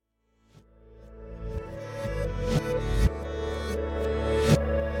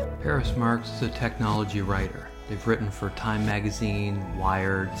Paris Marx is a technology writer. They've written for Time Magazine,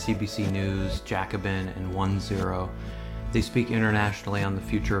 Wired, CBC News, Jacobin, and OneZero. They speak internationally on the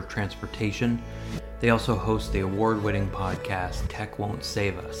future of transportation. They also host the award-winning podcast Tech Won't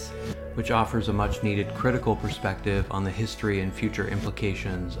Save Us, which offers a much-needed critical perspective on the history and future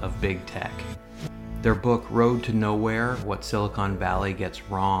implications of big tech. Their book, Road to Nowhere: What Silicon Valley Gets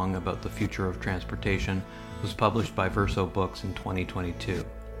Wrong About the Future of Transportation, was published by Verso Books in 2022.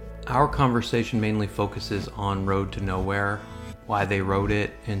 Our conversation mainly focuses on Road to Nowhere, why they wrote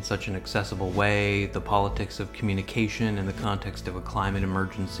it in such an accessible way, the politics of communication in the context of a climate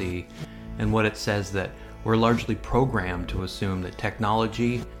emergency, and what it says that we're largely programmed to assume that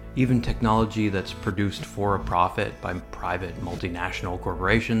technology, even technology that's produced for a profit by private multinational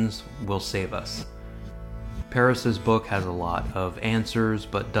corporations, will save us. Paris's book has a lot of answers,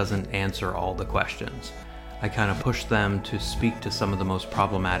 but doesn't answer all the questions. I kind of pushed them to speak to some of the most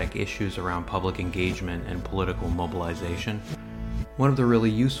problematic issues around public engagement and political mobilization. One of the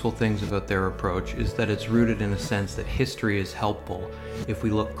really useful things about their approach is that it's rooted in a sense that history is helpful if we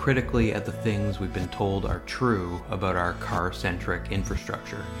look critically at the things we've been told are true about our car-centric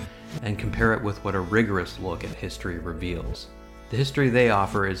infrastructure and compare it with what a rigorous look at history reveals. The history they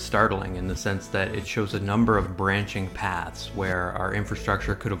offer is startling in the sense that it shows a number of branching paths where our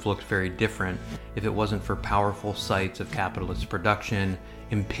infrastructure could have looked very different if it wasn't for powerful sites of capitalist production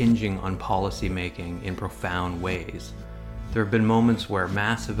impinging on policy making in profound ways. There have been moments where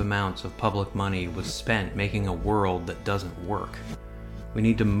massive amounts of public money was spent making a world that doesn't work. We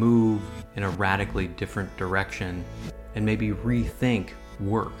need to move in a radically different direction and maybe rethink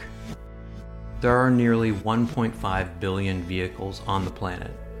work. There are nearly 1.5 billion vehicles on the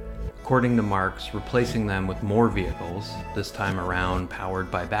planet. According to Marx, replacing them with more vehicles, this time around powered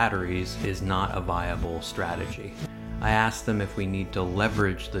by batteries, is not a viable strategy. I asked them if we need to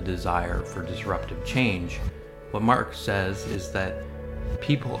leverage the desire for disruptive change. What Marx says is that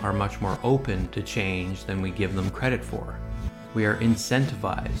people are much more open to change than we give them credit for. We are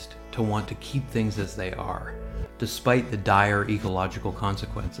incentivized to want to keep things as they are, despite the dire ecological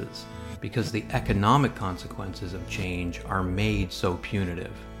consequences, because the economic consequences of change are made so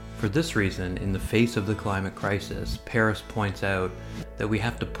punitive. For this reason, in the face of the climate crisis, Paris points out that we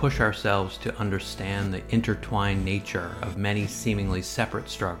have to push ourselves to understand the intertwined nature of many seemingly separate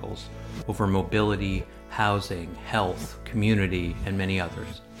struggles over mobility, housing, health, community, and many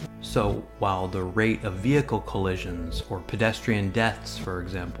others. So, while the rate of vehicle collisions or pedestrian deaths, for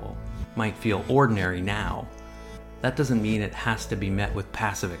example, might feel ordinary now, that doesn't mean it has to be met with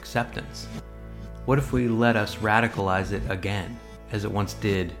passive acceptance. What if we let us radicalize it again, as it once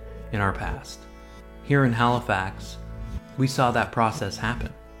did in our past? Here in Halifax, we saw that process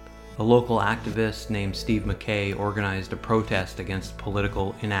happen. A local activist named Steve MacKay organized a protest against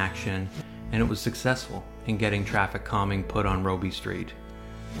political inaction, and it was successful in getting traffic calming put on Robie Street.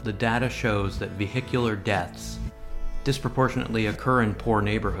 The data shows that vehicular deaths disproportionately occur in poor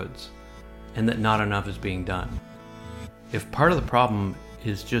neighborhoods, and that not enough is being done. If part of the problem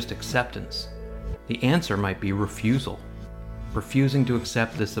is just acceptance, the answer might be refusal. Refusing to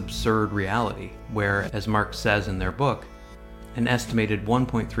accept this absurd reality, where, as Marx says in their book, an estimated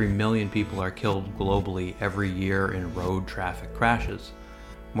 1.3 million people are killed globally every year in road traffic crashes,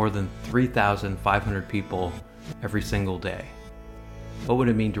 more than 3,500 people every single day. What would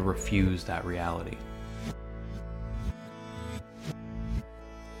it mean to refuse that reality?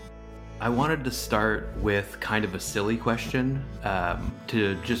 I wanted to start with kind of a silly question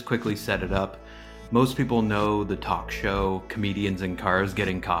to just quickly set it up. Most people know the talk show Comedians in Cars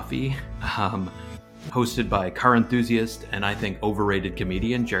Getting Coffee, hosted by car enthusiast and I think overrated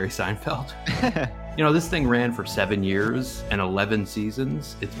comedian Jerry Seinfeld. This thing ran for 7 years and 11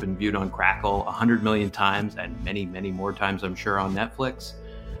 seasons. It's been viewed on Crackle 100 million times and many, many more times, I'm sure, on Netflix.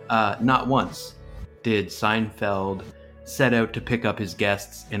 Not once did Seinfeld set out to pick up his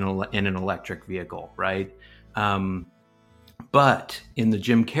guests in an electric vehicle, right? But in the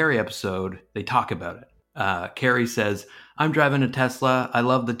Jim Carrey episode, they talk about it. Carrey says, "I'm driving a Tesla. I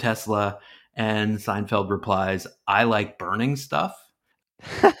love the Tesla." And Seinfeld replies, "I like burning stuff."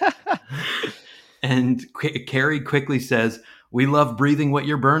 And Carrey quickly says, "We love breathing what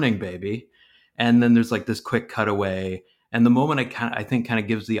you're burning, baby." And then there's like this quick cutaway. And the moment I think kind of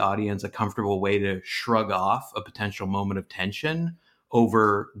gives the audience a comfortable way to shrug off a potential moment of tension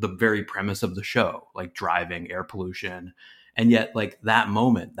over the very premise of the show, like driving, air pollution. And yet, like that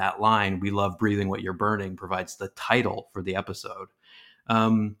moment, that line, "We love breathing what you're burning," provides the title for the episode.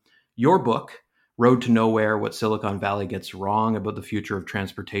 Your book, Road to Nowhere: What Silicon Valley Gets Wrong About the Future of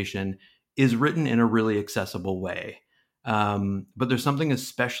Transportation, is written in a really accessible way. But there's something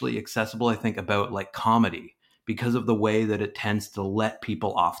especially accessible, I think, about like comedy because of the way that it tends to let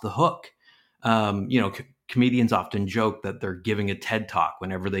people off the hook. Comedians often joke that they're giving a TED talk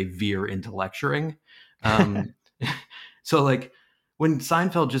whenever they veer into lecturing. Um, so like when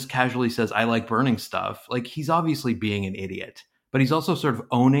Seinfeld just casually says, "I like burning stuff," like he's obviously being an idiot, but he's also sort of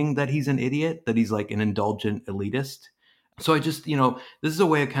owning that he's an idiot, that he's like an indulgent elitist. So I just, this is a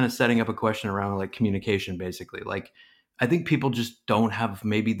way of kind of setting up a question around like communication, basically. Like, I think people just don't have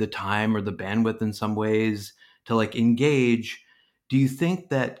maybe the time or the bandwidth in some ways to like engage. Do you think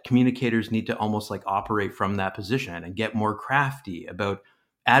that communicators need to almost like operate from that position and get more crafty about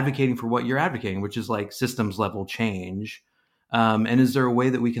advocating for what you're advocating, which is like systems level change? And is there a way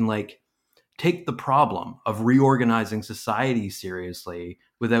that we can like take the problem of reorganizing society seriously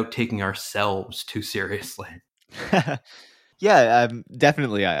without taking ourselves too seriously? Yeah,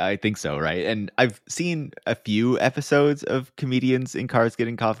 definitely. I think so, right? And I've seen a few episodes of comedians in cars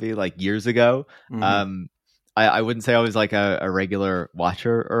getting coffee like years ago. Mm-hmm. Um, I wouldn't say I was like a regular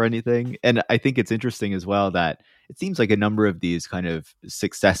watcher or anything. And I think it's interesting as well that it seems like a number of these kind of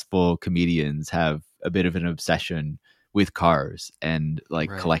successful comedians have a bit of an obsession with cars and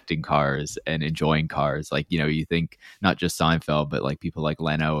like Right. collecting cars and enjoying cars. Like, you think not just Seinfeld, but like people like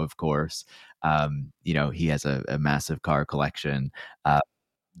Leno, of course. He has a massive car collection. Uh,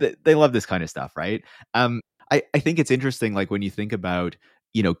 they love this kind of stuff, right? Um, I think it's interesting, like when you think about,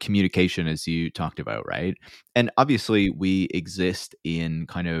 communication as you talked about, right? And obviously, we exist in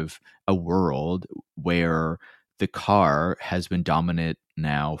kind of a world where the car has been dominant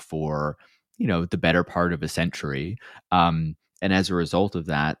now for, the better part of a century. And as a result of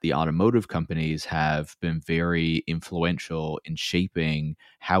that, the automotive companies have been very influential in shaping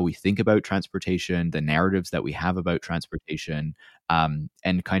how we think about transportation, the narratives that we have about transportation, and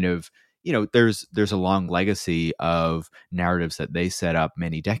kind of there's a long legacy of narratives that they set up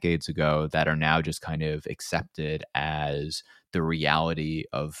many decades ago that are now just kind of accepted as the reality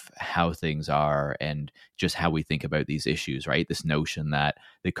of how things are and just how we think about these issues, right? This notion that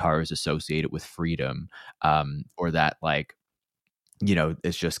the car is associated with freedom, or that like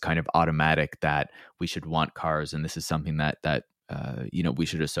it's just kind of automatic that we should want cars, and this is something that we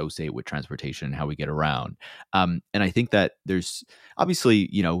should associate with transportation and how we get around. And I think that there's obviously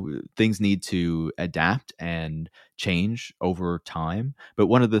things need to adapt and change over time. But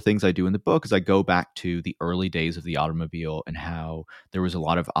one of the things I do in the book is I go back to the early days of the automobile and how there was a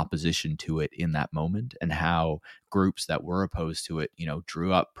lot of opposition to it in that moment, and how groups that were opposed to it,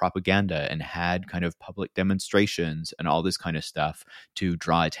 drew up propaganda and had kind of public demonstrations and all this kind of stuff to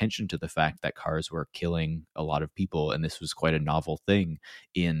draw attention to the fact that cars were killing a lot of people. And this was quite a novel thing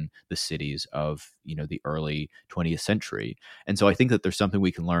in the cities of, the early 20th century. And so I think that there's something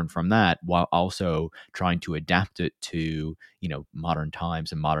we can learn from that while also trying to adapt it to, modern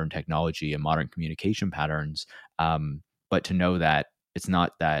times and modern technology and modern communication patterns. But to know that it's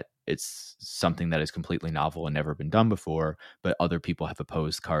not that it's something that is completely novel and never been done before, but other people have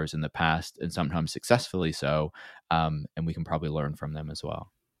opposed cars in the past and sometimes successfully so. And we can probably learn from them as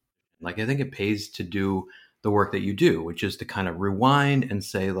well. Like, I think it pays to do the work that you do, which is to kind of rewind and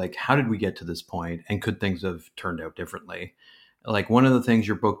say, like, how did we get to this point? And could things have turned out differently? Like, one of the things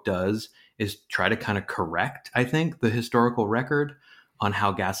your book does is try to kind of correct, I think, the historical record on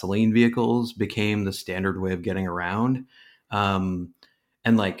how gasoline vehicles became the standard way of getting around. Um,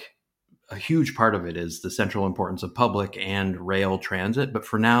 and like, a huge part of it is the central importance of public and rail transit. But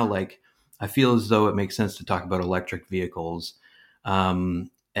for now, like, I feel as though it makes sense to talk about electric vehicles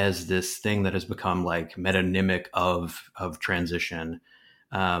as this thing that has become like metonymic of transition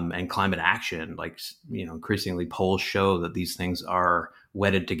and climate action. Like, increasingly polls show that these things are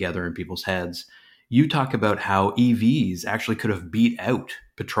wedded together in people's heads. You talk about how EVs actually could have beat out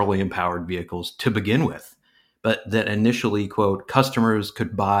petroleum powered vehicles to begin with, but that initially, quote, customers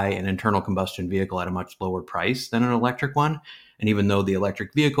could buy an internal combustion vehicle at a much lower price than an electric one. And even though the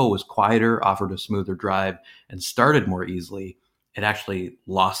electric vehicle was quieter, offered a smoother drive, and started more easily, it actually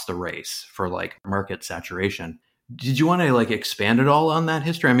lost the race for like market saturation. Did you want to like expand at all on that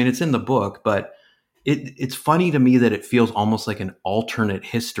history? I mean, it's in the book, but it's funny to me that it feels almost like an alternate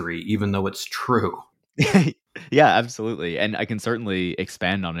history, even though it's true. Yeah, absolutely. And I can certainly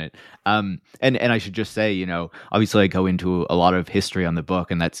expand on it. And I should just say, obviously I go into a lot of history on the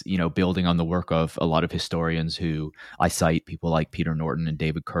book, and that's, building on the work of a lot of historians who I cite, people like Peter Norton and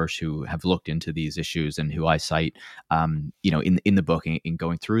David Kirsch, who have looked into these issues and who I cite, in the book in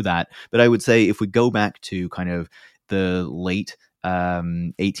going through that. But I would say if we go back to kind of the late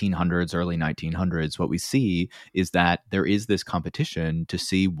 1800s, early 1900s, what we see is that there is this competition to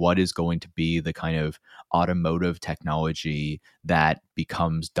see what is going to be the kind of automotive technology that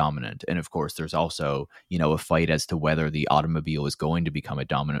becomes dominant. And of course, there's also, a fight as to whether the automobile is going to become a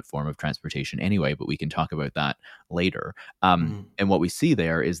dominant form of transportation anyway, but we can talk about that later. Mm. And what we see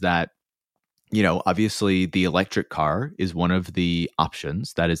there is that obviously the electric car is one of the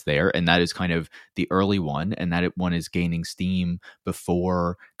options that is there. And that is kind of the early one. And one is gaining steam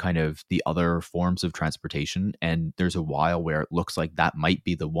before kind of the other forms of transportation. And there's a while where it looks like that might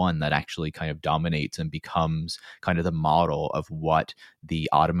be the one that actually kind of dominates and becomes kind of the model of what the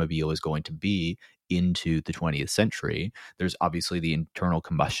automobile is going to be into the 20th century. There's obviously the internal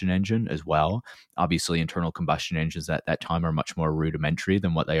combustion engine as well. Obviously, internal combustion engines at that time are much more rudimentary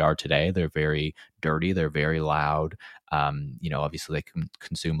than what they are today. They're very dirty. They're very loud. Obviously they can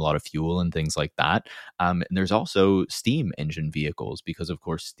consume a lot of fuel and things like that. And there's also steam engine vehicles because, of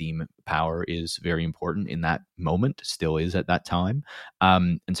course, steam power is very important in that moment, still is at that time.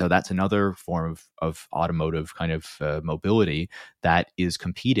 And so that's another form of automotive kind of mobility that is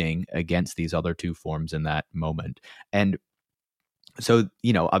competing against these other two forms in that moment. And so,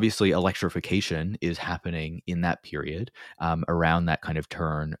 obviously electrification is happening in that period, around that kind of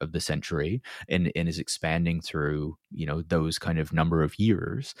turn of the century, and is expanding through, those kind of number of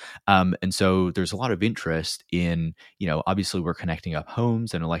years. And so there's a lot of interest in, obviously we're connecting up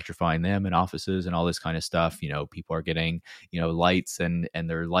homes and electrifying them and offices and all this kind of stuff. People are getting, lights and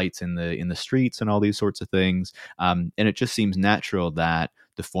there are lights in the streets and all these sorts of things. And it just seems natural that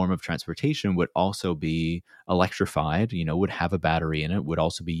the form of transportation would also be electrified, would have a battery in it, would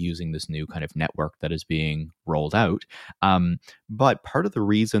also be using this new kind of network that is being rolled out. But part of the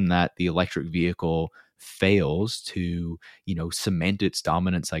reason that the electric vehicle fails to, cement its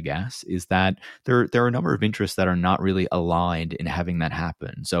dominance, I guess, is that there are a number of interests that are not really aligned in having that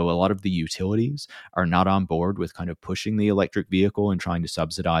happen. So a lot of the utilities are not on board with kind of pushing the electric vehicle and trying to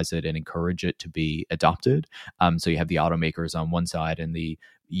subsidize it and encourage it to be adopted. So you have the automakers on one side and the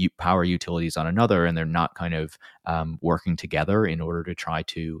power utilities on another, and they're not kind of working together in order to try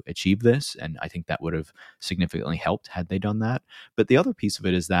to achieve this. And I think that would have significantly helped had they done that. But the other piece of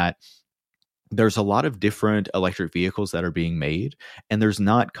it is that there's a lot of different electric vehicles that are being made, and there's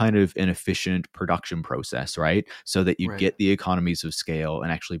not kind of an efficient production process, right? So that you Right. get the economies of scale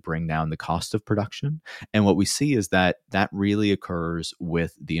and actually bring down the cost of production. And what we see is that really occurs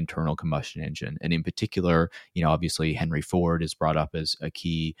with the internal combustion engine. And in particular, obviously Henry Ford is brought up as a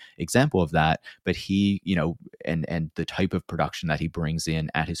key example of that, but he, and the type of production that he brings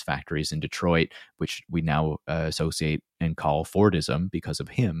in at his factories in Detroit, which we now associate and call Fordism because of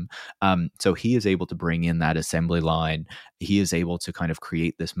him. So he is able to bring in that assembly line. He is able to kind of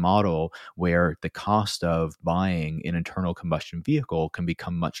create this model where the cost of buying an internal combustion vehicle can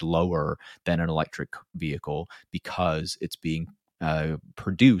become much lower than an electric vehicle because it's being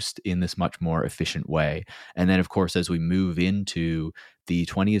produced in this much more efficient way. And then, of course, as we move into the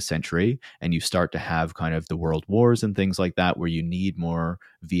 20th century and you start to have kind of the world wars and things like that, where you need more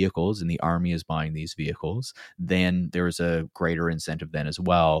vehicles and the army is buying these vehicles, then there's a greater incentive then as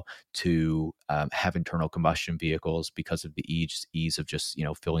well to have internal combustion vehicles because of the ease of just,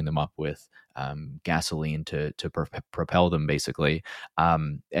 filling them up with gasoline to propel them basically.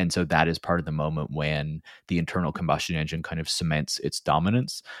 And so that is part of the moment when the internal combustion engine kind of cements its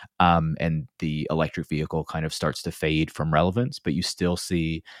dominance, and the electric vehicle kind of starts to fade from relevance, but you still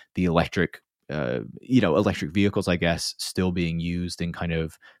see the electric vehicles, I guess, still being used in kind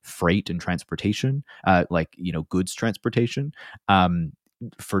of freight and transportation, goods transportation,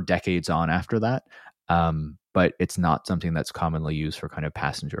 for decades on after that. But it's not something that's commonly used for kind of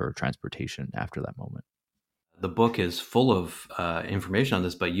passenger transportation after that moment. The book is full of information on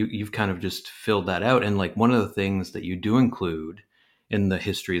this, but you've kind of just filled that out. And like one of the things that you do include in the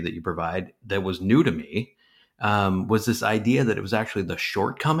history that you provide that was new to me was this idea that it was actually the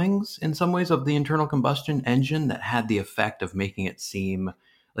shortcomings in some ways of the internal combustion engine that had the effect of making it seem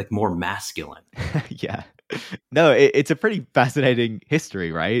like more masculine. Yeah. No, it's a pretty fascinating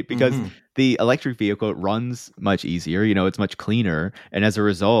history, right? Because Hmm. the electric vehicle runs much easier, it's much cleaner. And as a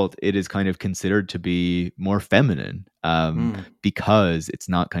result, it is kind of considered to be more feminine, Mm. because it's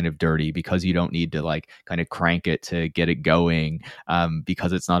not kind of dirty, because you don't need to like kind of crank it to get it going,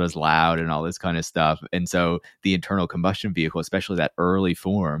 because it's not as loud and all this kind of stuff. And so the internal combustion vehicle, especially that early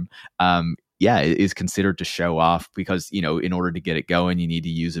form, it is considered to show off because, in order to get it going, you need to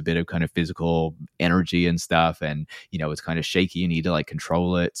use a bit of kind of physical energy and stuff. And, it's kind of shaky. You need to like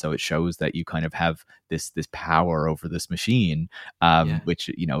control it. So it shows that you kind of have this power over this machine, Yeah. which,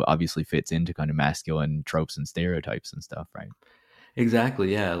 obviously fits into kind of masculine tropes and stereotypes and stuff, right?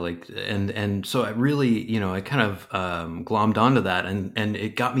 Exactly, yeah. Like, and so I really, I kind of glommed onto that, and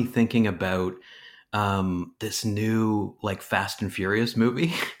it got me thinking about this new like Fast and Furious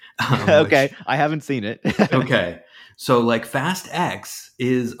movie, Okay, which I haven't seen it. okay. So like Fast X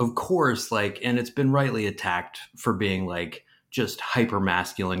is of course like, and it's been rightly attacked for being like just hyper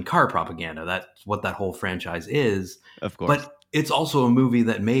masculine car propaganda. That's what that whole franchise is. Of course. But it's also a movie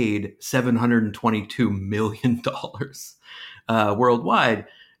that made $722 million worldwide.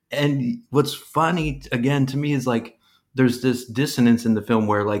 And what's funny again to me is like there's this dissonance in the film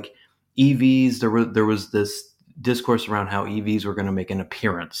where like EVs, there was this discourse around how EVs were going to make an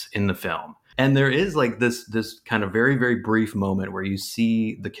appearance in the film. And there is like this kind of very very brief moment where you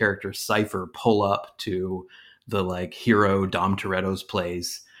see the character Cypher pull up to the like hero Dom Toretto's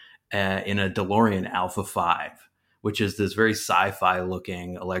place in a DeLorean Alpha 5, which is this very sci-fi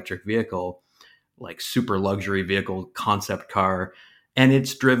looking electric vehicle, like super luxury vehicle concept car. And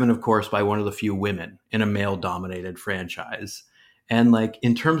it's driven, of course, by one of the few women in a male dominated franchise. And like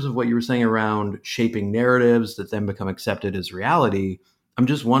in terms of what you were saying around shaping narratives that then become accepted as reality, I'm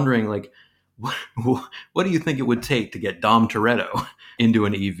just wondering like what, what do you think it would take to get Dom Toretto into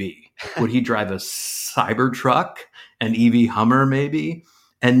an EV? Would he drive a Cybertruck, an EV Hummer maybe?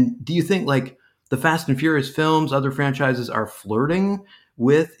 And do you think like the Fast and Furious films, other franchises are flirting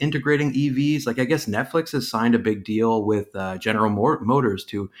with integrating EVs? Like I guess Netflix has signed a big deal with General Motors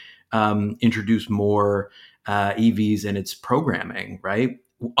to introduce more EVs in its programming, right?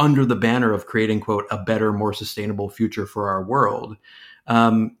 Under the banner of creating, quote, a better, more sustainable future for our world.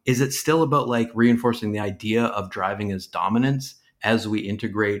 Is it still about like reinforcing the idea of driving as dominance as we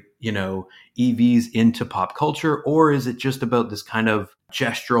integrate, EVs into pop culture? Or is it just about this kind of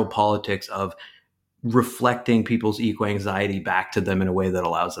gestural politics of reflecting people's eco anxiety back to them in a way that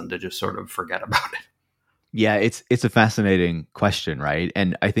allows them to just sort of forget about it? Yeah, it's a fascinating question, right?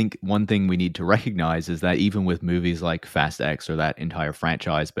 And I think one thing we need to recognize is that even with movies like Fast X or that entire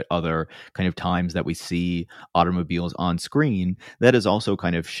franchise, but other kind of times that we see automobiles on screen, that is also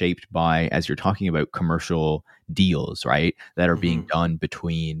kind of shaped by, as you're talking about, commercial deals, right? That are being Mm-hmm. done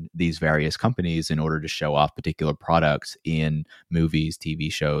between these various companies in order to show off particular products in movies, TV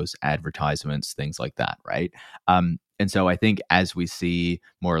shows, advertisements, things like that, right? And so I think as we see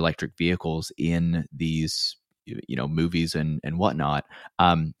more electric vehicles in these, movies and whatnot,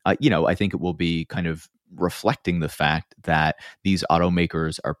 I think it will be kind of reflecting the fact that these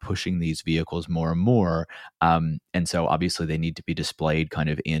automakers are pushing these vehicles more and more. And so obviously they need to be displayed kind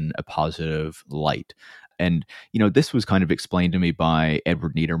of in a positive light. And, this was kind of explained to me by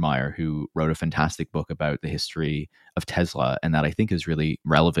Edward Niedermeyer, who wrote a fantastic book about the history of Tesla. And that I think is really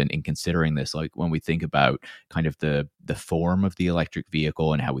relevant in considering this. Like when we think about kind of the form of the electric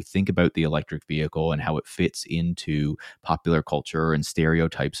vehicle and how we think about the electric vehicle and how it fits into popular culture and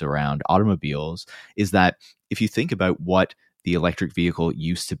stereotypes around automobiles, is that if you think about what the electric vehicle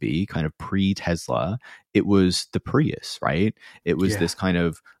used to be kind of pre-Tesla, it was the Prius, right? It was Yeah. this kind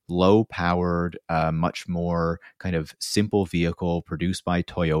of low powered, much more kind of simple vehicle produced by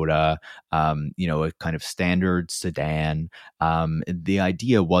Toyota, a kind of standard sedan. The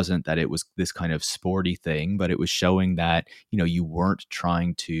idea wasn't that it was this kind of sporty thing, but it was showing that, you weren't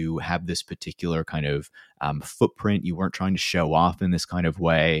trying to have this particular kind of footprint. You weren't trying to show off in this kind of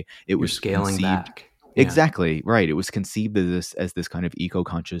way. It You're was scaling conceived. back. Yeah. Exactly right. It was conceived as this kind of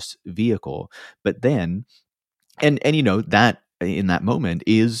eco-conscious vehicle. But then, and that in that moment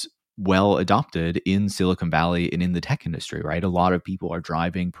is well adopted in Silicon Valley and in the tech industry, right? A lot of people are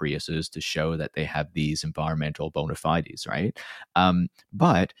driving Priuses to show that they have these environmental bona fides, right?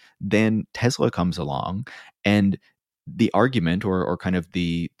 But then Tesla comes along, and the argument or kind of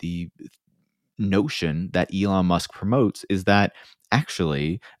the notion that Elon Musk promotes is that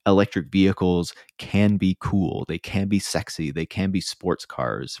actually electric vehicles can be cool, they can be sexy, they can be sports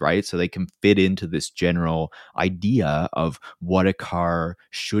cars, right? So they can fit into this general idea of what a car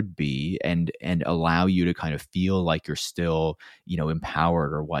should be and allow you to kind of feel like you're still,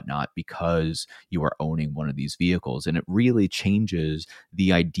 empowered or whatnot because you are owning one of these vehicles. And it really changes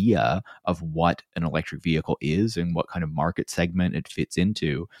the idea of what an electric vehicle is and what kind of market segment it fits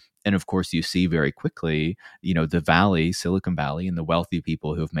into. And of course, you see very quickly, the Valley, Silicon Valley, and the wealthy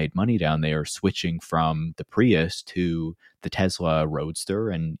people who have made money down there switching from the Prius to the Tesla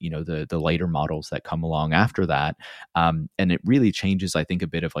Roadster and, the later models that come along after that. And it really changes, I think, a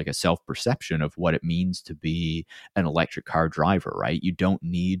bit of like a self-perception of what it means to be an electric car driver, right? You don't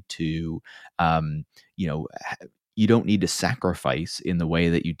need to, um, you know, you don't need to sacrifice in the way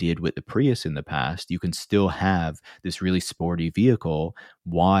that you did with the Prius in the past. You can still have this really sporty vehicle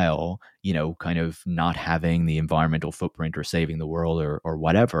while, kind of not having the environmental footprint or saving the world or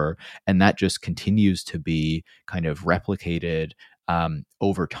whatever. And that just continues to be kind of replicated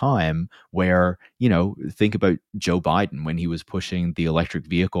over time, where, think about Joe Biden when he was pushing the electric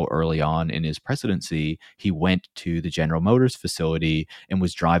vehicle early on in his presidency. He went to the General Motors facility and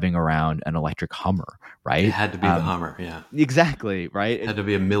was driving around an electric Hummer, It right? had to be the Hummer, yeah. Exactly, right? It had to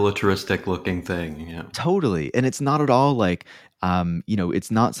be a militaristic looking thing, yeah. Totally. And it's not at all like,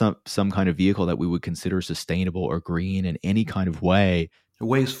 it's not some kind of vehicle that we would consider sustainable or green in any kind of way. It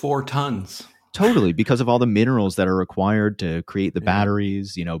weighs 4 tons. Totally, because of all the minerals that are required to create the Yeah.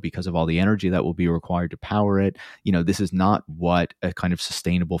 batteries, because of all the energy that will be required to power it. This is not what a kind of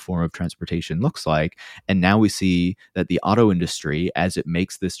sustainable form of transportation looks like. And now we see that the auto industry, as it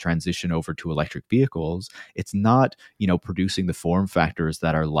makes this transition over to electric vehicles, it's not, producing the form factors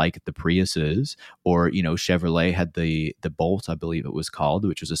that are like the Priuses, or, Chevrolet had the Bolt, I believe it was called,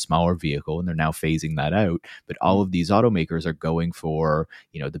 which was a smaller vehicle, and they're now phasing that out. But all of these automakers are going for,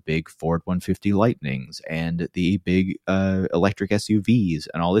 the big Ford 150 Lightnings and the big electric SUVs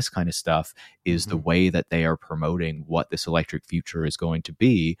and all this kind of stuff is the way that they are promoting what this electric future is going to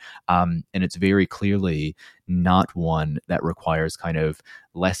be. And it's very clearly not one that requires kind of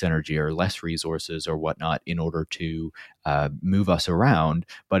less energy or less resources or whatnot in order to move us around,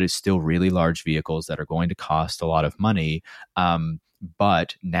 but it's still really large vehicles that are going to cost a lot of money.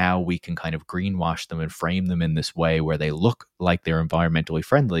 But now we can kind of greenwash them and frame them in this way where they look like they're environmentally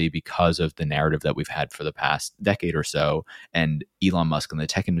friendly because of the narrative that we've had for the past decade or so. And Elon Musk and the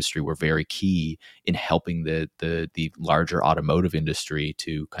tech industry were very key in helping the larger automotive industry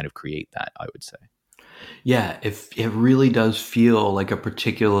to kind of create that, I would say. Yeah, it really does feel like a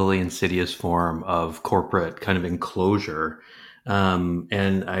particularly insidious form of corporate kind of enclosure.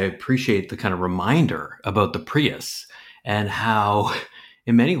 And I appreciate the kind of reminder about the Prius and how,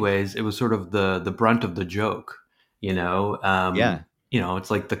 in many ways, it was sort of the brunt of the joke. Yeah. It's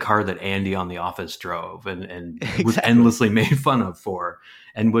like the car that Andy on The Office drove and was Exactly. endlessly made fun of for.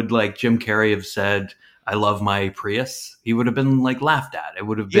 And would like Jim Carrey have said, "I love my Prius," he would have been like laughed at. It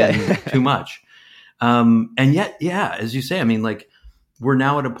would have been too much. And yet, yeah, as you say, I mean, like we're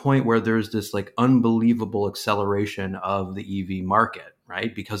now at a point where there's this like unbelievable acceleration of the EV market,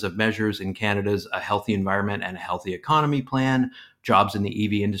 right? Because of measures in Canada's A Healthy Environment and a Healthy Economy plan, jobs in the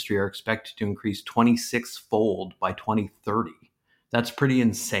EV industry are expected to increase 26-fold by 2030. That's pretty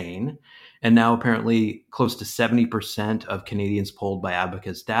insane. And now apparently close to 70% of Canadians polled by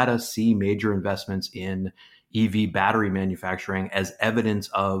Abacus data see major investments in EV battery manufacturing as evidence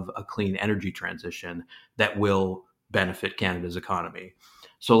of a clean energy transition that will benefit Canada's economy.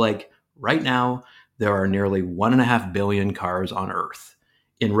 So like right now, there are nearly 1.5 billion cars on Earth.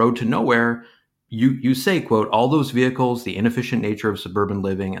 In Road to Nowhere, you say, quote, "All those vehicles, the inefficient nature of suburban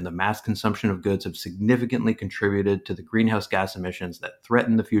living, and the mass consumption of goods have significantly contributed to the greenhouse gas emissions that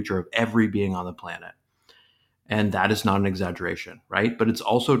threaten the future of every being on the planet." And that is not an exaggeration, right? But it's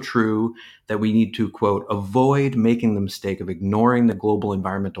also true that we need to, quote, "avoid making the mistake of ignoring the global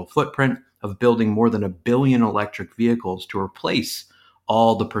environmental footprint of building more than 1 billion electric vehicles to replace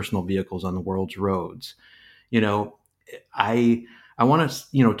all the personal vehicles on the world's roads." I want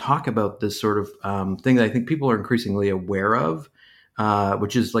to, talk about this sort of thing that I think people are increasingly aware of,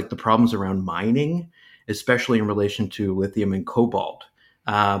 which is like the problems around mining, especially in relation to lithium and cobalt,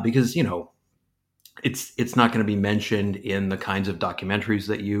 because it's not going to be mentioned in the kinds of documentaries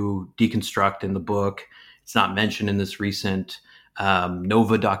that you deconstruct in the book. It's not mentioned in this recent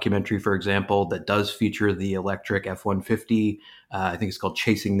Nova documentary, for example, that does feature the electric F-150. I think it's called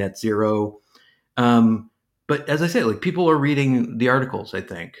Chasing Net Zero. But as I say, like people are reading the articles, I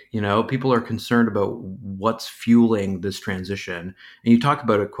think, people are concerned about what's fueling this transition. And you talk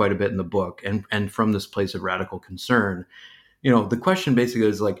about it quite a bit in the book and from this place of radical concern. The question basically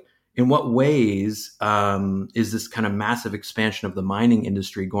is like, in what ways is this kind of massive expansion of the mining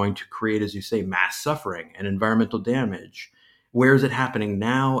industry going to create, as you say, mass suffering and environmental damage? Where is it happening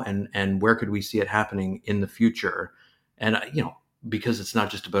now, and where could we see it happening in the future? And because it's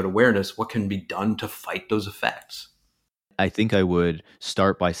not just about awareness, what can be done to fight those effects? I think I would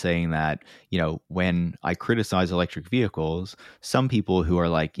start by saying that, when I criticize electric vehicles, some people who are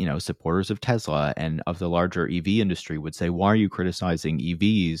like, supporters of Tesla and of the larger EV industry would say, why are you criticizing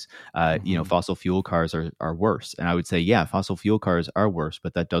EVs? Fossil fuel cars are worse. And I would say, yeah, fossil fuel cars are worse,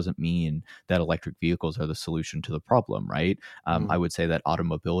 but that doesn't mean that electric vehicles are the solution to the problem, right? I would say that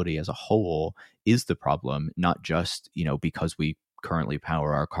automobility as a whole is the problem, not just, because we currently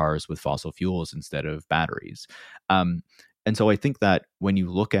power our cars with fossil fuels instead of batteries. Um, and so I think that when you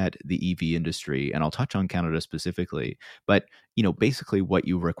look at the EV industry, and I'll touch on Canada specifically, but basically what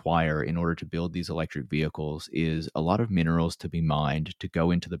you require in order to build these electric vehicles is a lot of minerals to be mined to go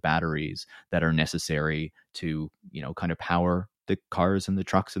into the batteries that are necessary to, kind of power the cars and the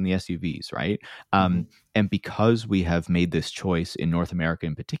trucks and the SUVs, right? Mm-hmm. And because we have made this choice in North America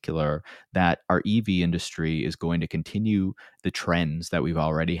in particular, that our EV industry is going to continue the trends that we've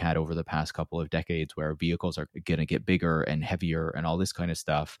already had over the past couple of decades, where vehicles are going to get bigger and heavier and all this kind of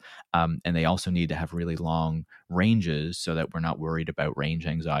stuff. And they also need to have really long ranges so that we're not worried about range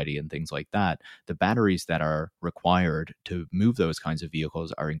anxiety and things like that. The batteries that are required to move those kinds of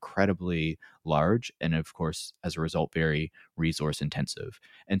vehicles are incredibly large and, of course, as a result, very resource intensive.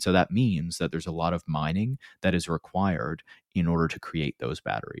 And so that means that there's a lot of mining that is required in order to create those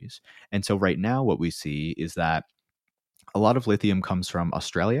batteries. And so right now, what we see is that a lot of lithium comes from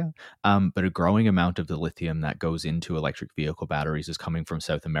Australia, but a growing amount of the lithium that goes into electric vehicle batteries is coming from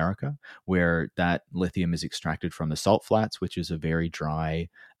South America, where that lithium is extracted from the salt flats, which is a very dry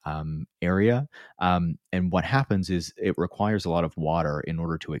area. And what happens is it requires a lot of water in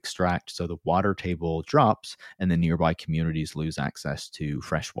order to extract. So the water table drops, and the nearby communities lose access to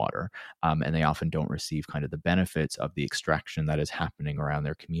fresh water. And they often don't receive kind of the benefits of the extraction that is happening around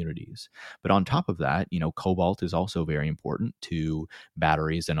their communities. But on top of that, cobalt is also very important to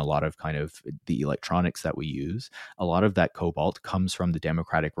batteries and a lot of kind of the electronics that we use. A lot of that cobalt comes from the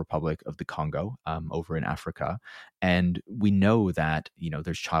Democratic Republic of the Congo over in Africa. And we know that,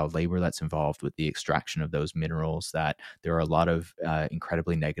 there's child labor that's involved with the extraction of those minerals, that there are a lot of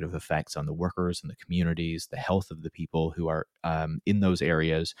incredibly negative effects on the workers and the communities, the health of the people who are in those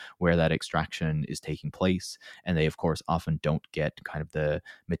areas where that extraction is taking place. And they, of course, often don't get kind of the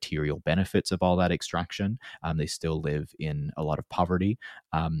material benefits of all that extraction. They still live in a lot of poverty.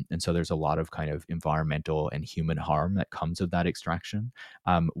 And so there's a lot of kind of environmental and human harm that comes of that extraction.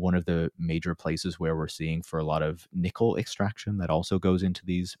 One of the major places where we're seeing for a lot of nickel extraction that also goes into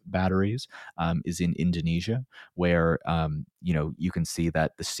these batteries is in Indonesia, where you can see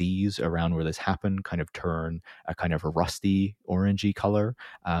that the seas around where this happened kind of turn a kind of a rusty orangey color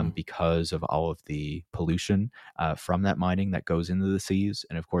because of all of the pollution from that mining that goes into the seas.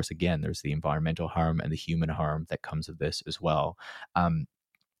 And of course, again, there's the environmental harm and the human harm that comes of this as well.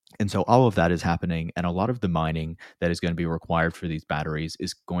 And so all of that is happening, and a lot of the mining that is going to be required for these batteries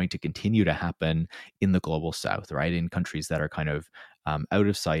is going to continue to happen in the global south, right? In countries that are kind of out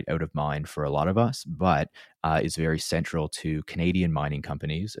of sight, out of mind for a lot of us, but is very central to Canadian mining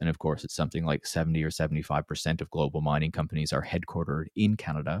companies. And of course, it's something like 70 or 75% of global mining companies are headquartered in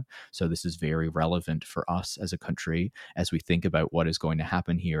Canada. So this is very relevant for us as a country as we think about what is going to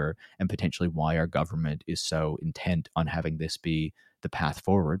happen here and potentially why our government is so intent on having this be the path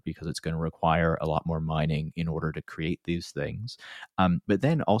forward, because it's going to require a lot more mining in order to create these things. But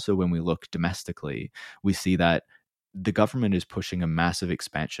then also when we look domestically, we see that the government is pushing a massive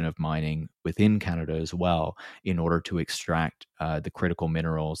expansion of mining within Canada as well in order to extract the critical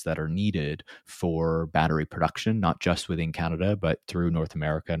minerals that are needed for battery production, not just within Canada, but through North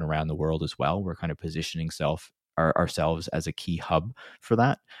America and around the world as well. We're kind of positioning ourselves as a key hub for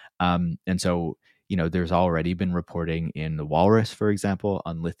that. And so there's already been reporting in the Walrus, for example,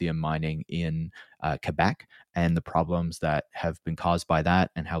 on lithium mining in Quebec and the problems that have been caused by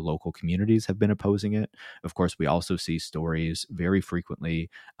that and how local communities have been opposing it. Of course, we also see stories very frequently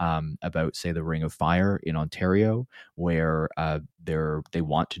about, say, the Ring of Fire in Ontario, where they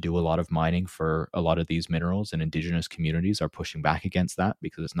want to do a lot of mining for a lot of these minerals, and Indigenous communities are pushing back against that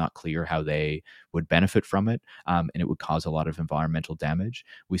because it's not clear how they would benefit from it, and it would cause a lot of environmental damage.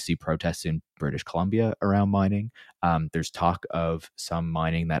 We see protests in British Columbia around mining. There's talk of some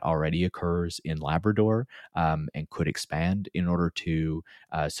mining that already occurs in Labrador and could expand in order to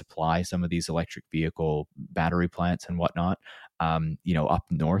supply some of these electric vehicle battery plants and whatnot. Up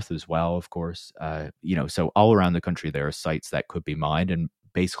north as well, of course. So all around the country, there are sites that could be mined, and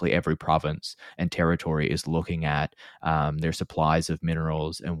basically every province and territory is looking at their supplies of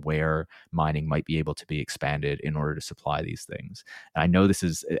minerals and where mining might be able to be expanded in order to supply these things. And I know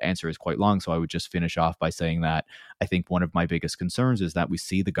answer is quite long, so I would just finish off by saying that I think one of my biggest concerns is that we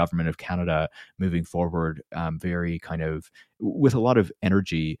see the government of Canada moving forward very kind of with a lot of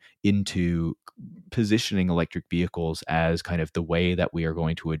energy into positioning electric vehicles as kind of the way that we are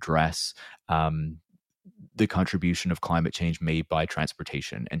going to address the contribution of climate change made by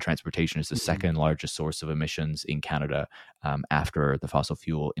transportation. And transportation is the second largest source of emissions in Canada after the fossil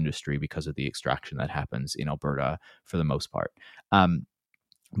fuel industry because of the extraction that happens in Alberta for the most part.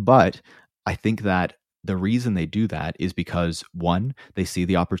 But I think that the reason they do that is because, one, they see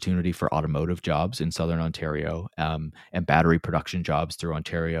the opportunity for automotive jobs in Southern Ontario, and battery production jobs through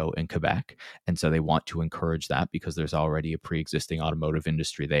Ontario and Quebec. And so they want to encourage that because there's already a pre-existing automotive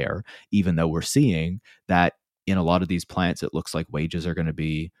industry there, even though we're seeing that in a lot of these plants, it looks like wages are going to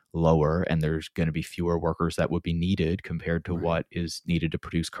be lower and there's going to be fewer workers that would be needed compared to Right. what is needed to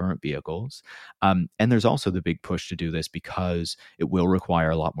produce current vehicles. And there's also the big push to do this because it will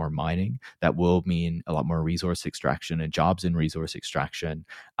require a lot more mining. That will mean a lot more resource extraction and jobs in resource extraction.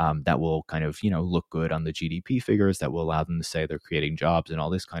 That will kind of, look good on the GDP figures, that will allow them to say they're creating jobs and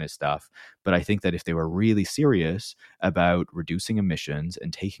all this kind of stuff. But I think that if they were really serious about reducing emissions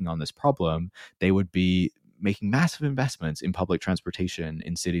and taking on this problem, they would be making massive investments in public transportation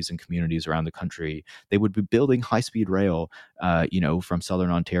in cities and communities around the country. They would be building high-speed rail, from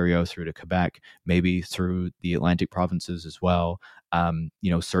Southern Ontario through to Quebec, maybe through the Atlantic provinces as well.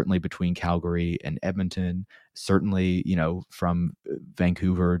 Certainly between Calgary and Edmonton, certainly, from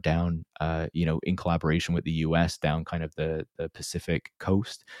Vancouver down, in collaboration with the US down kind of the Pacific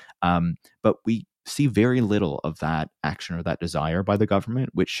coast. But we see very little of that action or that desire by the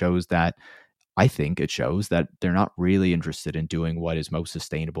government, which shows that I think it shows that they're not really interested in doing what is most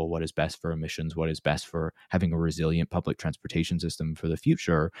sustainable, what is best for emissions, what is best for having a resilient public transportation system for the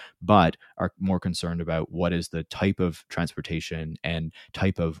future, but are more concerned about what is the type of transportation and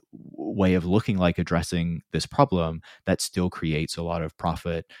type of way of looking like addressing this problem that still creates a lot of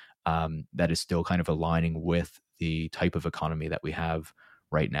profit, that is still kind of aligning with the type of economy that we have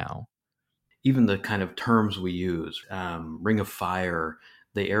right now. Even the kind of terms we use, ring of fire,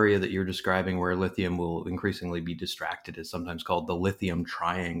 the area that you're describing where lithium will increasingly be distracted is sometimes called the lithium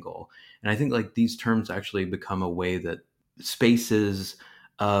triangle. And I think like these terms actually become a way that spaces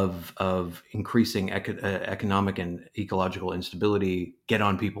of increasing economic and ecological instability get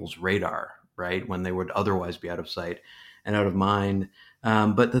on people's radar, right? When they would otherwise be out of sight and out of mind.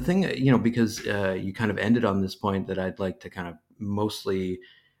 But the thing, because you kind of ended on this point that I'd like to kind of mostly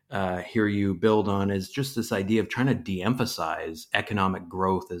hear you build on is just this idea of trying to de-emphasize economic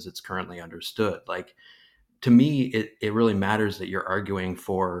growth as it's currently understood. Like to me, it really matters that you're arguing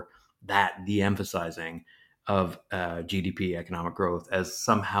for that de-emphasizing of GDP, economic growth, as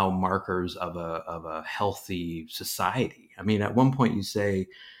somehow markers of a healthy society. I mean, at one point you say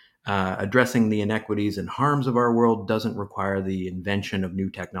addressing the inequities and harms of our world doesn't require the invention of new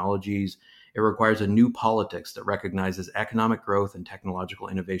technologies. It requires a new politics that recognizes economic growth and technological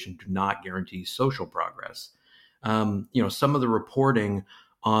innovation do not guarantee social progress. Some of the reporting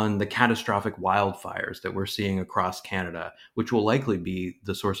on the catastrophic wildfires that we're seeing across Canada, which will likely be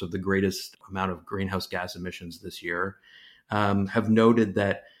the source of the greatest amount of greenhouse gas emissions this year, have noted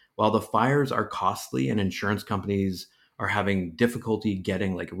that while the fires are costly and insurance companies are having difficulty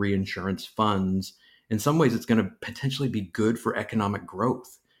getting like reinsurance funds, in some ways it's going to potentially be good for economic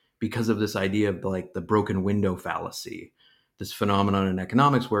growth because of this idea of like the broken window fallacy, this phenomenon in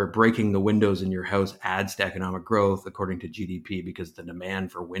economics where breaking the windows in your house adds to economic growth according to GDP because the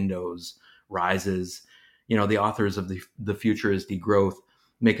demand for windows rises. The authors of the Future is Degrowth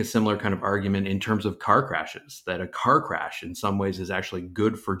make a similar kind of argument in terms of car crashes, that a car crash in some ways is actually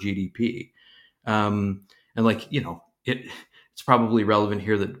good for GDP. And it's probably relevant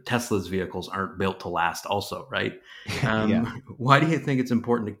here that Tesla's vehicles aren't built to last also, right? Yeah. Why do you think it's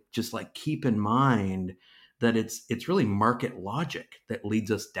important to just like keep in mind that it's really market logic that leads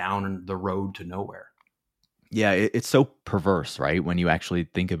us down the road to nowhere? Yeah, it's so perverse, right? When you actually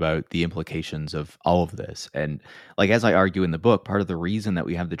think about the implications of all of this. And like, as I argue in the book, part of the reason that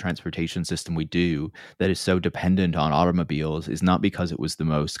we have the transportation system we do that is so dependent on automobiles is not because it was the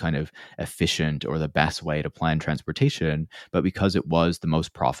most kind of efficient or the best way to plan transportation, but because it was the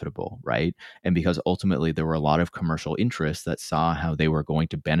most profitable, right? And because ultimately there were a lot of commercial interests that saw how they were going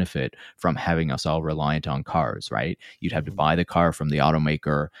to benefit from having us all reliant on cars, right? You'd have to buy the car from the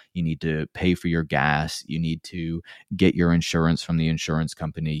automaker, you need to pay for your gas, you need to get your insurance from the insurance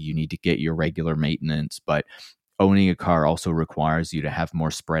company, you need to get your regular maintenance, but owning a car also requires you to have more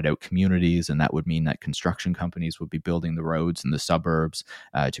spread out communities, and that would mean that construction companies would be building the roads in the suburbs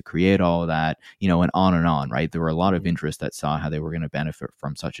to create all of that, and on, right? There were a lot of interests that saw how they were going to benefit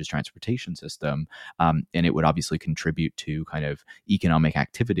from such a transportation system, and it would obviously contribute to kind of economic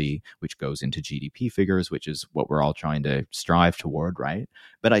activity, which goes into GDP figures, which is what we're all trying to strive toward, right?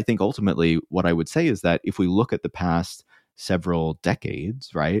 But I think ultimately what I would say is that if we look at the past several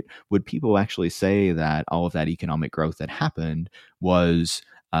decades, right? Would people actually say that all of that economic growth that happened was,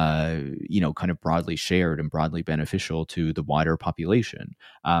 kind of broadly shared and broadly beneficial to the wider population?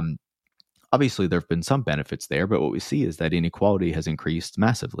 obviously there have been some benefits there, but what we see is that inequality has increased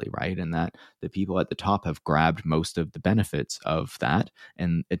massively, right? And that the people at the top have grabbed most of the benefits of that.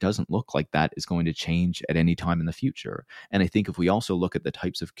 And it doesn't look like that is going to change at any time in the future. And I think if we also look at the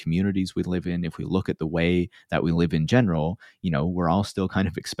types of communities we live in, if we look at the way that we live in general, we're all still kind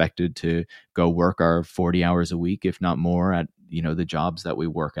of expected to go work our 40 hours a week, if not more, at the jobs that we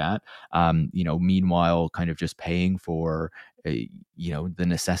work at. Meanwhile, kind of just paying for the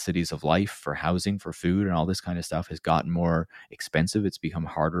necessities of life, for housing, for food, and all this kind of stuff has gotten more expensive. It's become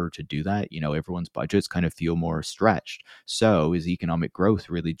harder to do that. Everyone's budgets kind of feel more stretched. So is economic growth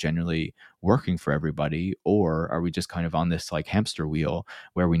really generally working for everybody, or are we just kind of on this like hamster wheel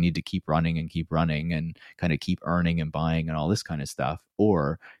where we need to keep running and kind of keep earning and buying and all this kind of stuff?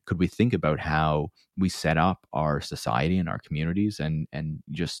 Or could we think about how we set up our society and our communities and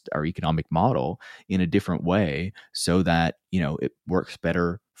just our economic model in a different way so that it works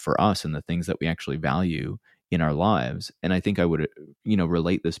better for us and the things that we actually value in our lives? And I think I would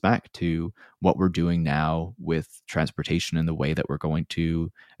relate this back to what we're doing now with transportation and the way that we're going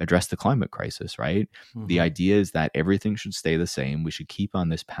to address the climate crisis, right? Mm-hmm. The idea is that everything should stay the same. We should keep on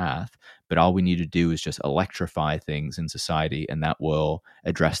this path, but all we need to do is just electrify things in society, and that will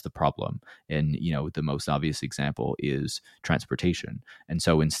address the problem. And the most obvious example is transportation. And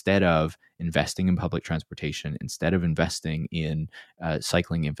so instead of investing in public transportation, instead of investing in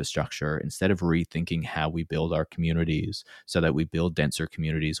cycling infrastructure, instead of rethinking how we build our communities so that we build denser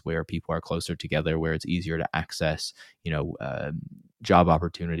communities where people are closer together, where it's easier to access, job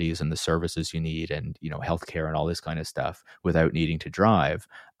opportunities and the services you need, and healthcare and all this kind of stuff without needing to drive.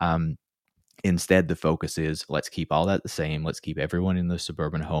 Instead, the focus is, let's keep all that the same. Let's keep everyone in the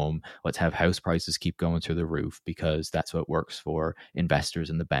suburban home. Let's have house prices keep going through the roof because that's what works for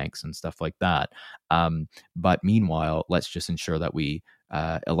investors and the banks and stuff like that. But meanwhile, let's just ensure that we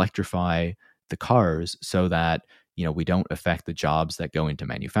electrify the cars so that we don't affect the jobs that go into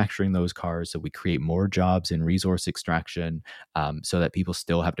manufacturing those cars. So we create more jobs in resource extraction, so that people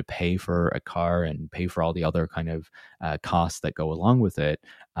still have to pay for a car and pay for all the other kind of costs that go along with it.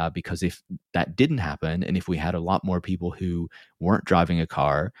 Because if that didn't happen, and if we had a lot more people who weren't driving a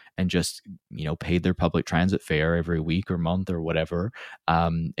car and just paid their public transit fare every week or month or whatever,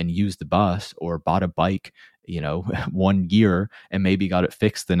 and used the bus or bought a bike 1 year and maybe got it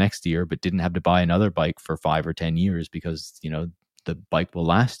fixed the next year, but didn't have to buy another bike for 5 or 10 years because the bike will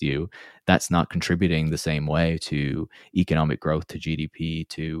last you, that's not contributing the same way to economic growth, to GDP,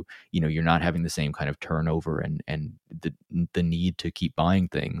 to you're not having the same kind of turnover and the need to keep buying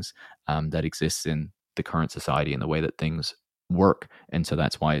things that exists in the current society and the way that things work. And so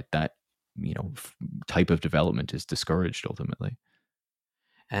that's why that type of development is discouraged ultimately.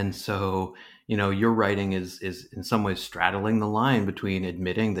 And so, your writing is in some ways straddling the line between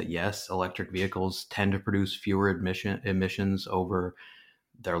admitting that yes, electric vehicles tend to produce fewer emissions over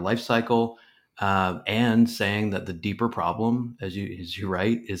their life cycle, and saying that the deeper problem, as you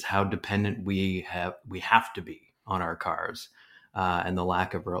write, is how dependent we have to be on our cars, and the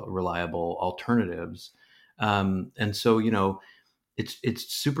lack of reliable alternatives. And so,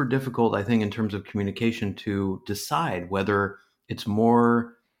 it's super difficult, I think, in terms of communication to decide whether it's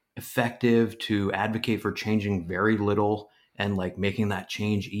more effective to advocate for changing very little and like making that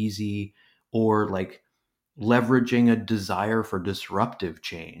change easy, or like leveraging a desire for disruptive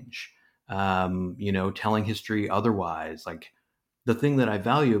change, telling history otherwise. Like, the thing that I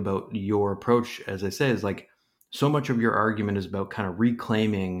value about your approach, as I say, is like so much of your argument is about kind of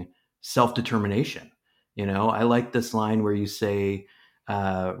reclaiming self-determination. I like this line where you say,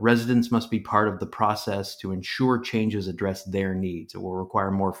 residents must be part of the process to ensure changes address their needs. It will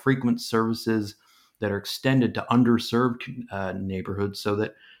require more frequent services that are extended to underserved neighborhoods so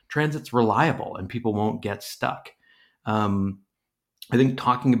that transit's reliable and people won't get stuck. I think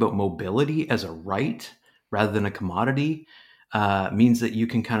talking about mobility as a right rather than a commodity means that you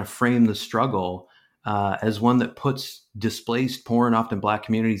can kind of frame the struggle as one that puts displaced, poor, and often Black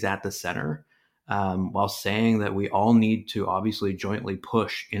communities at the center, while saying that we all need to obviously jointly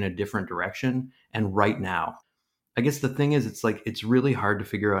push in a different direction and right now. I guess the thing is, it's really hard to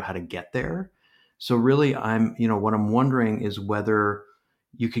figure out how to get there. So really, what I'm wondering is whether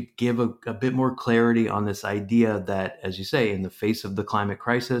you could give a bit more clarity on this idea that, as you say, in the face of the climate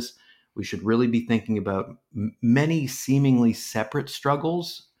crisis, we should really be thinking about many seemingly separate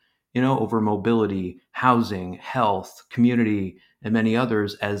struggles, over mobility, housing, health, community, and many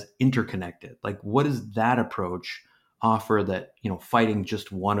others as interconnected. Like, what does that approach offer that, fighting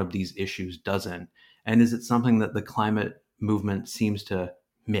just one of these issues doesn't? And is it something that the climate movement seems to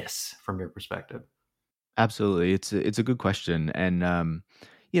miss from your perspective? Absolutely. It's a good question. And,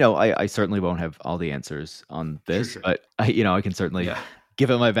 I certainly won't have all the answers on Sure, this, sure. but I can certainly Yeah. give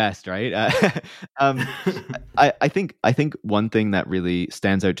it my best, right? Um, I think one thing that really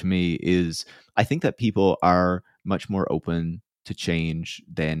stands out to me is I think that people are much more open to change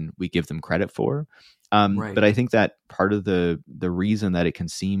than we give them credit for. But Right. I think that part of the reason that it can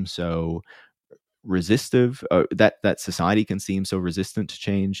seem so resistive, that society can seem so resistant to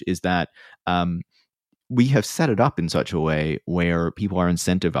change, is that um, we have set it up in such a way where people are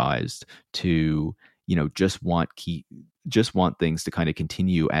incentivized to just want things to kind of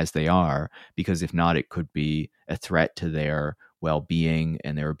continue as they are, because if not, it could be a threat to their well-being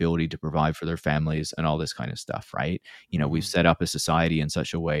and their ability to provide for their families and all this kind of stuff, right? We've Hmm. set up a society in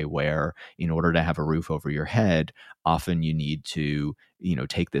such a way where in order to have a roof over your head, often you need to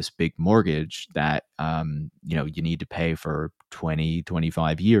take this big mortgage that you need to pay for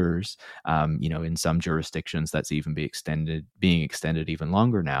 20-25 years. In some jurisdictions, that's even being extended even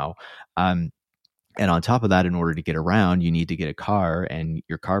longer now. And on top of that, in order to get around, you need to get a car, and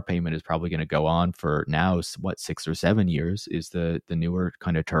your car payment is probably going to go on for now, what, 6 or 7 years is the newer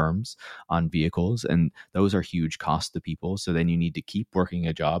kind of terms on vehicles, and those are huge costs to people. So then you need to keep working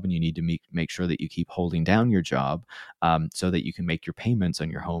a job, and you need to make sure that you keep holding down your job, so that you can make your payments on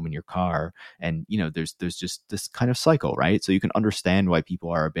your home and your car. And there's just this kind of cycle, right? So you can understand why people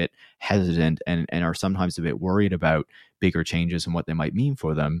are a bit hesitant and are sometimes a bit worried about bigger changes and what they might mean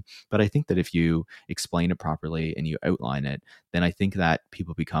for them. But I think that if you explain it properly and you outline it, then I think that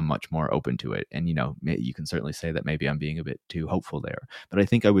people become much more open to it. And you can certainly say that maybe I'm being a bit too hopeful there, but I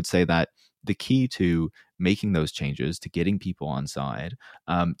think I would say that the key to making those changes, to getting people on side,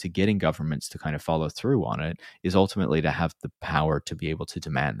 to getting governments to kind of follow through on it, is ultimately to have the power to be able to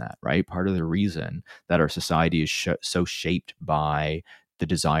demand that, right? Part of the reason that our society is so shaped by the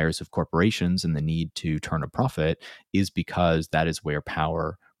desires of corporations and the need to turn a profit is because that is where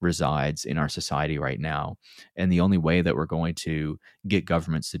power resides in our society right now. And the only way that we're going to get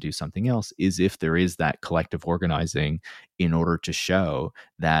governments to do something else is if there is that collective organizing in order to show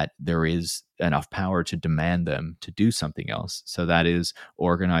that there is enough power to demand them to do something else. So that is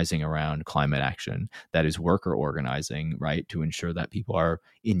organizing around climate action, that is worker organizing, right, to ensure that people are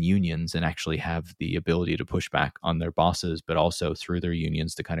in unions and actually have the ability to push back on their bosses, but also through their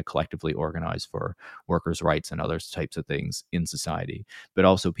unions to kind of collectively organize for workers' rights and other types of things in society. But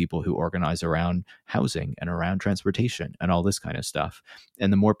also people who organize around housing and around transportation and all this kind of stuff.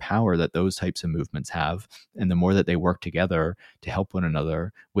 And the more power that those types of movements have, and the more that they work together to help one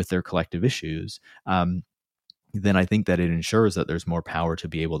another with their collective issues, then I think that it ensures that there's more power to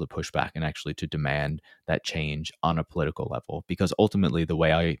be able to push back and actually to demand that change on a political level. Because ultimately, the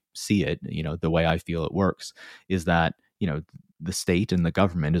way I see it, the way I feel it works, is that, the state and the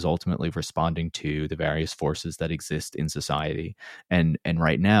government is ultimately responding to the various forces that exist in society. And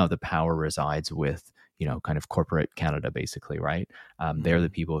right now, the power resides with, kind of corporate Canada, basically, right? They're the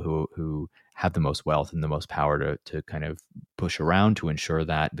Hmm. people who have the most wealth and the most power to kind of push around to ensure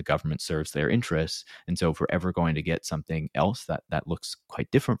that the government serves their interests. And so if we're ever going to get something else that looks quite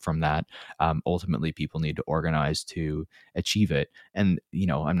different from that, ultimately people need to organize to achieve it. And,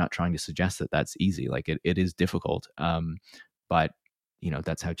 I'm not trying to suggest that that's easy. Like it is difficult. But,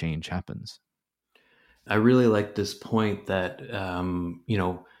 that's how change happens. I really like this point that,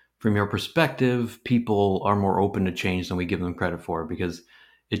 from your perspective, people are more open to change than we give them credit for, because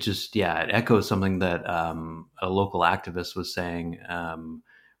it just, yeah, it echoes something that a local activist was saying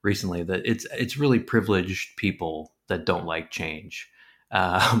recently, that it's really privileged people that don't like change.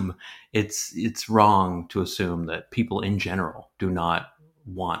 Um, it's wrong to assume that people in general do not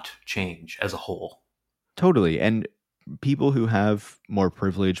want change as a whole. Totally. And people who have more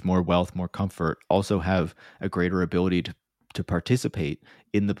privilege, more wealth, more comfort also have a greater ability to participate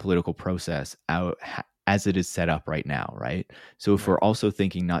in the political process as it is set up right now, right? So if we're Right. also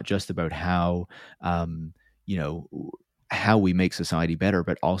thinking not just about um, you know, how we make society better,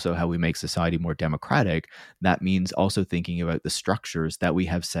 but also how we make society more democratic, that means also thinking about the structures that we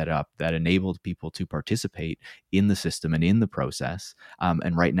have set up that enabled people to participate in the system and in the process.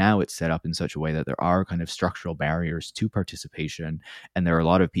 And right now, it's set up in such a way that there are kind of structural barriers to participation. And there are a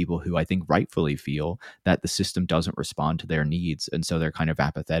lot of people who I think rightfully feel that the system doesn't respond to their needs. And so they're kind of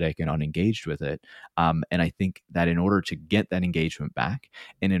apathetic and unengaged with it. And I think that in order to get that engagement back,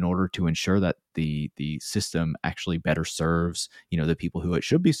 and in order to ensure that the system actually better serves the people who it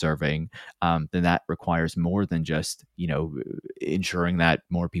should be serving, then that requires more than just ensuring that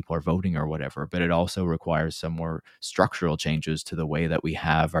more people are voting or whatever, but it also requires some more structural changes to the way that we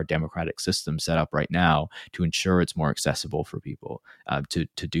have our democratic system set up right now to ensure it's more accessible for people to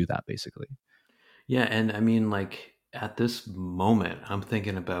do that, basically. Yeah, and I mean, like, at this moment, I'm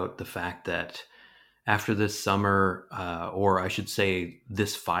thinking about the fact that after this summer, or I should say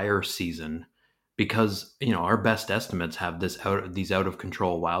this fire season, because our best estimates have these out of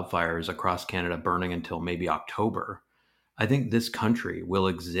control wildfires across Canada burning until maybe October. I think this country will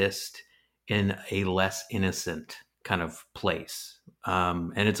exist in a less innocent kind of place.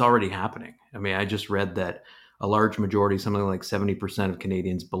 And it's already happening. I mean, I just read that a large majority, something like 70% of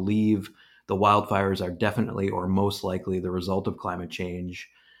Canadians, believe the wildfires are definitely or most likely the result of climate change.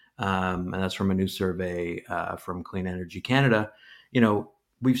 And that's from a new survey from Clean Energy Canada.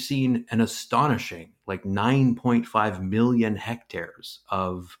 We've seen an astonishing, like 9.5 million hectares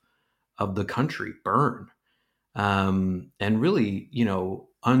of the country burn, and really,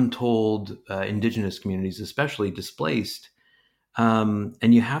 untold indigenous communities, especially displaced. And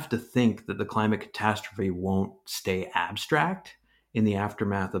you have to think that the climate catastrophe won't stay abstract in the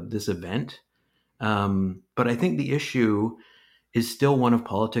aftermath of this event. But I think the issue is still one of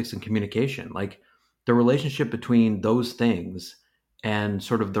politics and communication. Like the relationship between those things and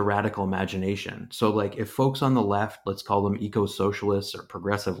sort of the radical imagination. So, like, if folks on the left, let's call them eco socialists or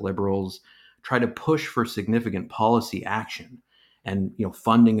progressive liberals, try to push for significant policy action and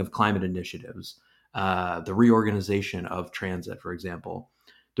funding of climate initiatives, the reorganization of transit, for example,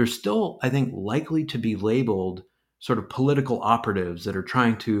 they're still, I think, likely to be labeled sort of political operatives that are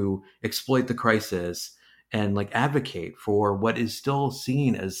trying to exploit the crisis and like advocate for what is still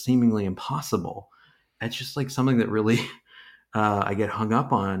seen as seemingly impossible. It's just like something that really I get hung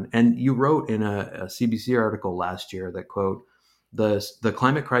up on. And you wrote in a CBC article last year that, quote, the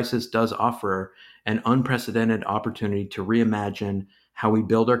climate crisis does offer an unprecedented opportunity to reimagine how we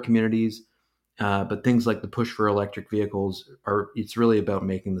build our communities. But things like the push for electric vehicles it's really about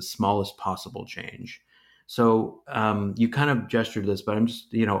making the smallest possible change. So you kind of gestured this, but I'm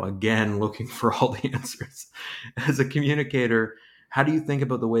just, again, looking for all the answers. As a communicator, how do you think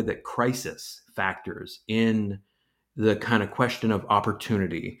about the way that crisis factors in the kind of question of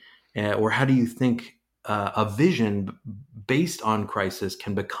opportunity? Or how do you think a vision based on crisis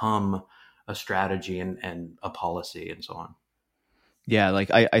can become a strategy and a policy and so on? Yeah, like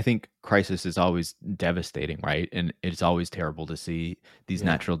I think crisis is always devastating, right? And it's always terrible to see these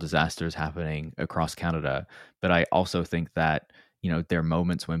Yeah. natural disasters happening across Canada. But I also think that, there are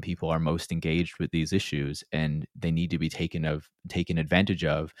moments when people are most engaged with these issues and they need to be taken advantage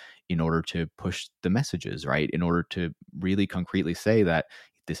of in order to push the messages, right? In order to really concretely say that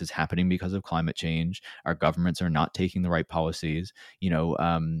this is happening because of climate change. Our governments are not taking the right policies.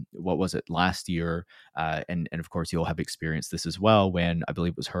 What was it last year? And of course, you'll have experienced this as well when I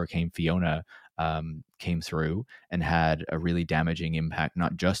believe it was Hurricane Fiona came through and had a really damaging impact,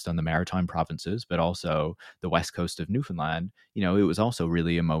 not just on the maritime provinces, but also the west coast of Newfoundland. It was also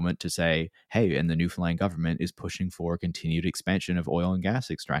really a moment to say, hey, and the Newfoundland government is pushing for continued expansion of oil and gas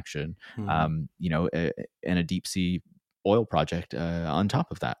extraction, Mm-hmm. and a deep sea oil project on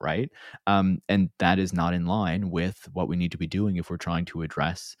top of that, right? And that is not in line with what we need to be doing if we're trying to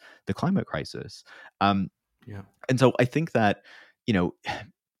address the climate crisis. Um, Yeah. and so I think that, you know,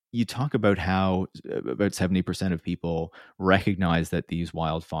 you talk about how about 70% of people recognize that these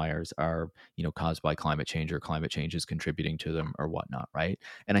wildfires are, caused by climate change or climate change is contributing to them or whatnot, right?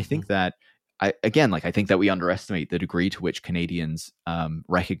 And I Mm-hmm. think that I think that we underestimate the degree to which Canadians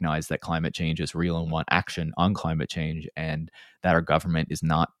recognize that climate change is real and want action on climate change, and that our government is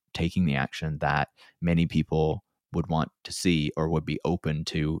not taking the action that many people would want to see or would be open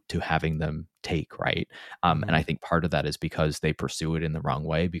to having them take, right? And I Mm-hmm. think part of that is because they pursue it in the wrong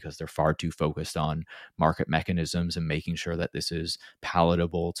way, because they're far too focused on market mechanisms and making sure that this is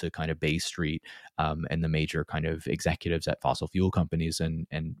palatable to kind of Bay Street, and the major kind of executives at fossil fuel companies and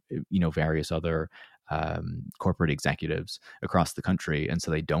various other corporate executives across the country. And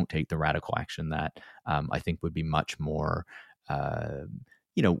so they don't take the radical action that I think would be much more. Uh,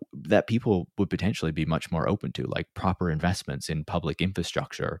 that people would potentially be much more open to, like proper investments in public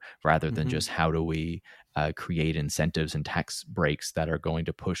infrastructure rather than Mm-hmm. just how do we create incentives and tax breaks that are going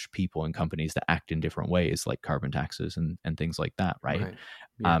to push people and companies to act in different ways, like carbon taxes and things like that, right? Right.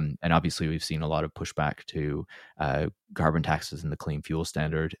 Yeah. And obviously, we've seen a lot of pushback to carbon taxes and the clean fuel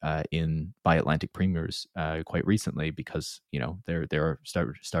standard in by Atlantic premiers quite recently, because they're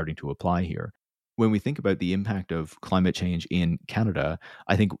starting to apply here. When we think about the impact of climate change in Canada,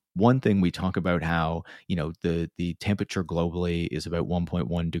 I think one thing we talk about how, the temperature globally is about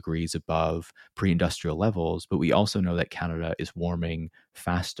 1.1 degrees above pre-industrial levels, but we also know that Canada is warming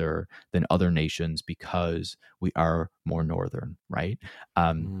faster than other nations because we are more northern, right?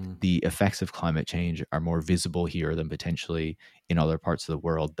 Mm. The effects of climate change are more visible here than potentially in other parts of the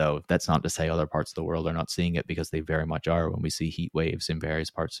world, though that's not to say other parts of the world are not seeing it, because they very much are, when we see heat waves in various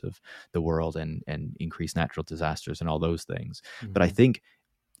parts of the world and increased natural disasters and all those things. But I think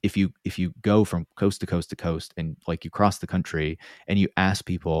if you go from coast to coast to coast, and like you cross the country and you ask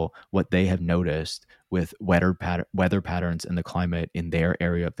people what they have noticed with weather patterns and the climate in their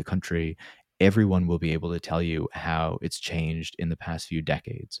area of the country, everyone will be able to tell you how it's changed in the past few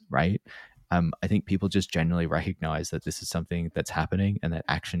decades, right? I think people just generally recognize that this is something that's happening and that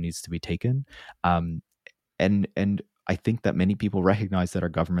action needs to be taken. Um, and I think that many people recognize that our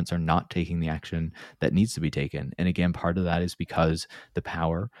governments are not taking the action that needs to be taken. And again, part of that is because the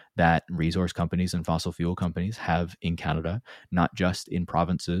power that resource companies and fossil fuel companies have in Canada, not just in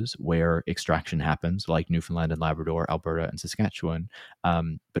provinces where extraction happens, like Newfoundland and Labrador, Alberta, and Saskatchewan,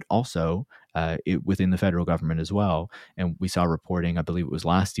 but also within the federal government as well. And we saw reporting, I believe it was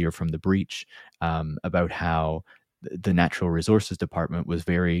last year, from the Breach, about how the Natural Resources Department was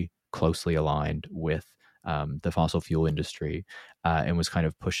very closely aligned with the fossil fuel industry, and was kind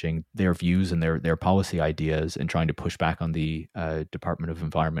of pushing their views and their policy ideas and trying to push back on the Department of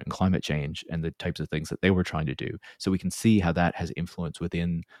Environment and Climate Change and the types of things that they were trying to do. So we can see how that has influence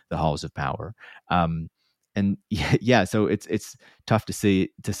within the halls of power. And yeah, so it's tough to say,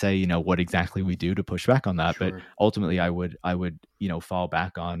 what exactly we do to push back on that. Sure. But ultimately, I would fall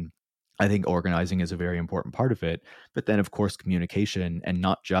back on, I think organizing is a very important part of it, but then of course communication, and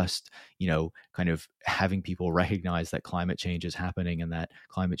not just, kind of having people recognize that climate change is happening and that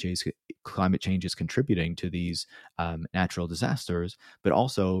climate change is contributing to these natural disasters, but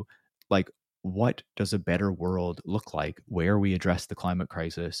also, like, what does a better world look like where we address the climate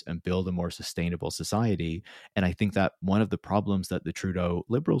crisis and build a more sustainable society? And I think that one of the problems that the Trudeau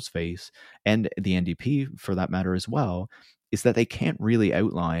Liberals face, and the NDP for that matter as well, is that they can't really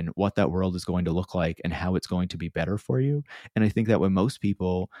outline what that world is going to look like and how it's going to be better for you. And I think that when most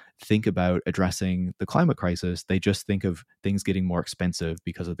people think about addressing the climate crisis, they just think of things getting more expensive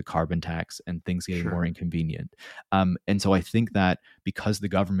because of the carbon tax and things getting more inconvenient. And so I think that because the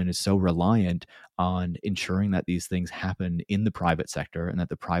government is so reliant on ensuring that these things happen in the private sector, and that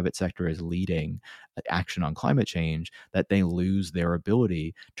the private sector is leading action on climate change, that they lose their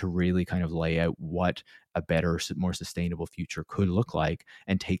ability to really kind of lay out what a better, more sustainable future could look like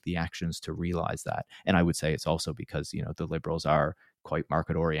and take the actions to realize that. And I would say it's also because, the Liberals are quite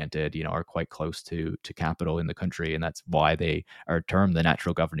market oriented, are quite close to capital in the country. And that's why they are termed the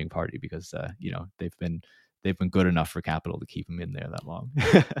natural governing party, because, they've been good enough for capital to keep them in there that long.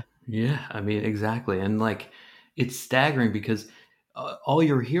 Yeah, I mean, exactly. And like, it's staggering because all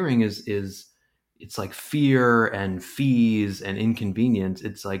you're hearing is it's like fear and fees and inconvenience.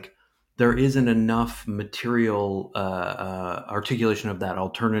 It's like there isn't enough material articulation of that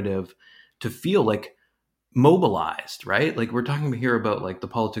alternative to feel like mobilized, right? Like, we're talking here about like the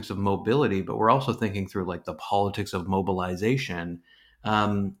politics of mobility, but we're also thinking through like the politics of mobilization.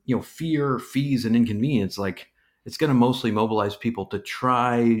 Fear, fees, and inconvenience, like, it's going to mostly mobilize people to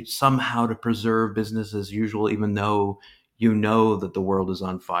try somehow to preserve business as usual, even though you know that the world is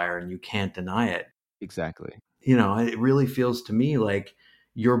on fire and you can't deny it. Exactly. It really feels to me like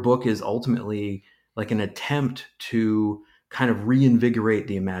your book is ultimately like an attempt to kind of reinvigorate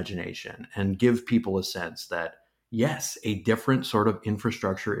the imagination and give people a sense that, yes, a different sort of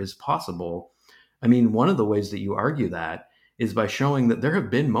infrastructure is possible. I mean, one of the ways that you argue that is by showing that there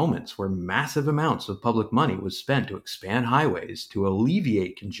have been moments where massive amounts of public money was spent to expand highways to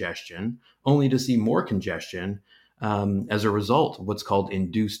alleviate congestion, only to see more congestion as a result of what's called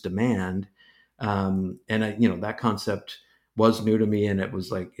induced demand. That concept was new to me, and it was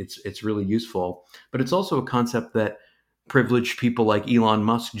like it's really useful. But it's also a concept that privileged people like Elon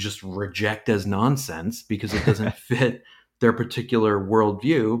Musk just reject as nonsense because it doesn't fit their particular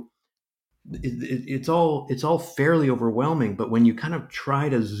worldview. It's all fairly overwhelming, but when you kind of try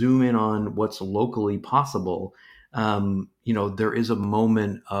to zoom in on what's locally possible, there is a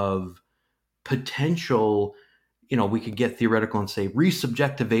moment of potential. We could get theoretical and say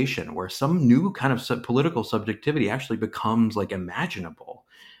resubjectivation, where some new kind of political subjectivity actually becomes like imaginable.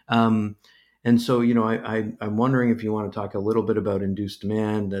 And so, I'm wondering if you want to talk a little bit about induced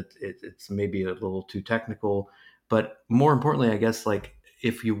demand. That it's maybe a little too technical, but more importantly, I guess, like,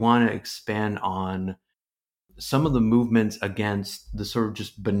 if you want to expand on some of the movements against the sort of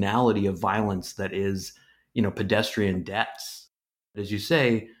just banality of violence that is, pedestrian deaths. As you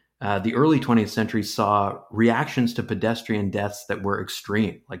say, the early 20th century saw reactions to pedestrian deaths that were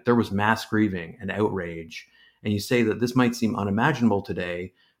extreme. Like, there was mass grieving and outrage. And you say that this might seem unimaginable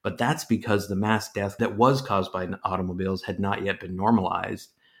today, but that's because the mass death that was caused by automobiles had not yet been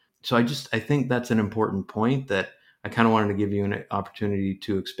normalized. So I think that's an important point, that I kind of wanted to give you an opportunity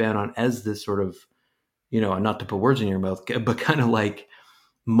to expand on as this sort of, not to put words in your mouth, but kind of like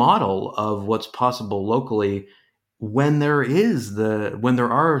model of what's possible locally when when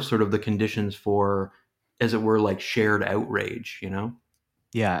there are sort of the conditions for, as it were, like shared outrage.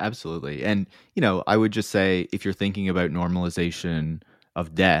 Yeah, absolutely. And, I would just say if you're thinking about normalization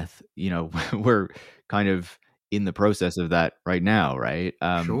of death, we're kind of in the process of that right now, right?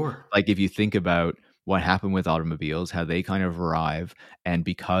 Sure. Like if you think about what happened with automobiles, how they kind of arrive, and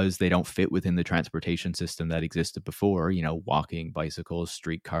because they don't fit within the transportation system that existed before, walking, bicycles,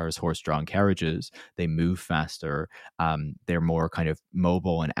 streetcars, horse-drawn carriages, they move faster. They're more kind of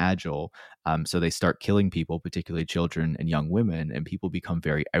mobile and agile. So they start killing people, particularly children and young women, and people become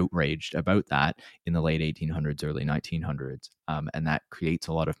very outraged about that in the late 1800s, early 1900s. And that creates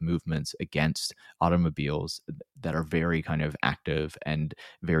a lot of movements against automobiles that are very kind of active and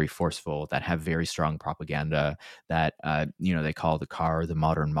very forceful, that have very strong propaganda, that, they call the car the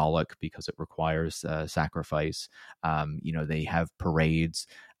modern Moloch because it requires sacrifice. They have parades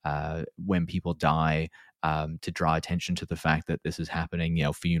when people die, to draw attention to the fact that this is happening,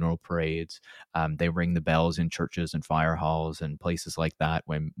 funeral parades. They ring the bells in churches and fire halls and places like that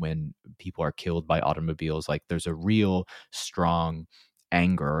when people are killed by automobiles. Like there's a real strong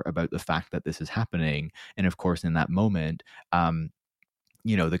anger about the fact that this is happening. And of course, in that moment,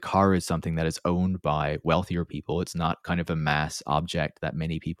 the car is something that is owned by wealthier people. It's not kind of a mass object that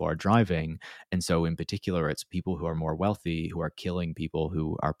many people are driving. And so in particular, it's people who are more wealthy who are killing people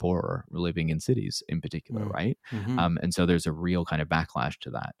who are poorer, living in cities in particular, right? Mm-hmm. And so there's a real kind of backlash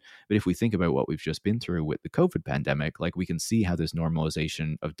to that. But if we think about what we've just been through with the COVID pandemic, like we can see how this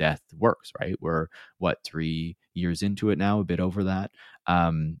normalization of death works, right? We're 3 years into it now, a bit over that.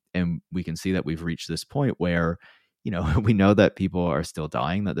 And we can see that we've reached this point where we know that people are still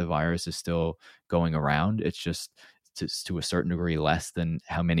dying, that the virus is still going around. It's just to a certain degree less than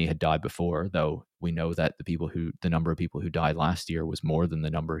how many had died before, though we know that the number of people who died last year was more than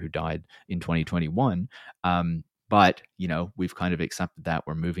the number who died in 2021. But we've kind of accepted that.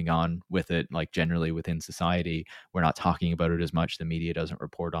 We're moving on with it. Like generally within society, we're not talking about it as much. The media doesn't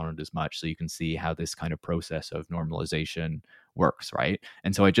report on it as much. So you can see how this kind of process of normalization works, right?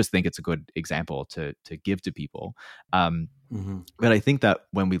 And so I just think it's a good example to give to people. But I think that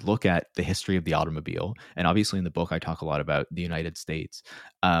when we look at the history of the automobile, and obviously in the book I talk a lot about the United States,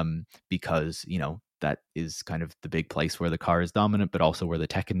 because that is kind of the big place where the car is dominant, but also where the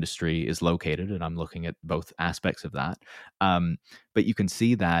tech industry is located, and I'm looking at both aspects of that. But you can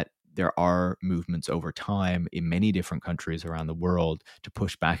see that there are movements over time in many different countries around the world to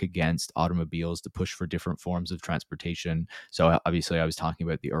push back against automobiles, to push for different forms of transportation. So obviously I was talking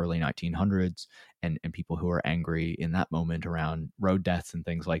about the early 1900s and people who are angry in that moment around road deaths and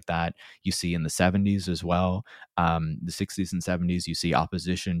things like that. You see in the 70s as well, the 60s and 70s, you see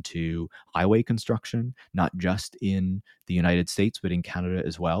opposition to highway construction, not just in the United States, but in Canada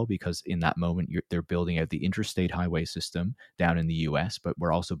as well, because in that moment, they're building out the interstate highway system down in the US, but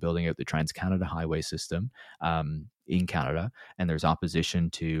we're also building out the Trans-Canada highway system in Canada. And there's opposition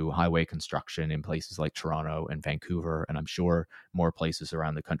to highway construction in places like Toronto and Vancouver, and I'm sure more places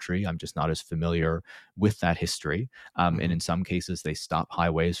around the country. I'm just not as familiar with that history. And in some cases, they stop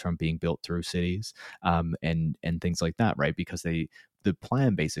highways from being built through cities, and things like that, right? Because the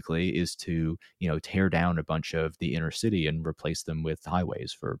plan basically is to tear down a bunch of the inner city and replace them with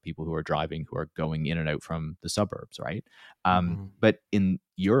highways for people who are driving, who are going in and out from the suburbs, right? But in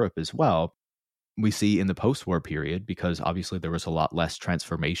Europe as well, we see in the post-war period, because obviously there was a lot less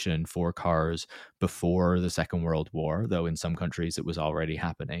transformation for cars before the Second World War, though in some countries it was already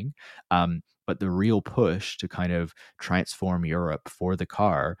happening. But the real push to kind of transform Europe for the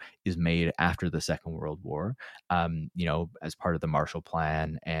car is made after the Second World War, as part of the Marshall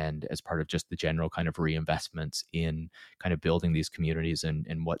Plan and as part of just the general kind of reinvestments in kind of building these communities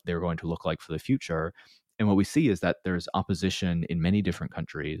and what they're going to look like for the future. And what we see is that there's opposition in many different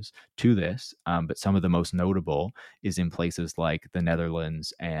countries to this, but some of the most notable is in places like the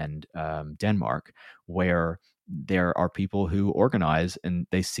Netherlands and Denmark, where there are people who organize and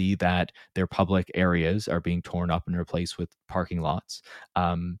they see that their public areas are being torn up and replaced with parking lots.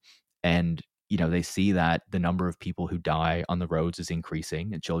 And they see that the number of people who die on the roads is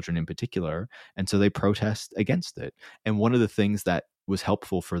increasing, and children in particular. And so they protest against it. And one of the things that was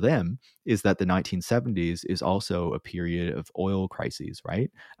helpful for them is that the 1970s is also a period of oil crises,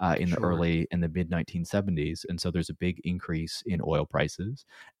 right? In the early and the mid 1970s. And so there's a big increase in oil prices.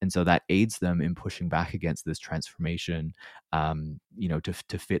 And so that aids them in pushing back against this transformation.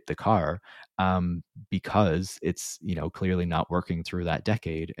 to fit the car, because it's, clearly not working through that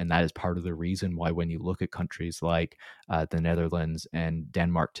decade. And that is part of the reason why when you look at countries like the Netherlands and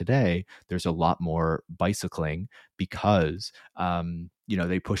Denmark today, there's a lot more bicycling because,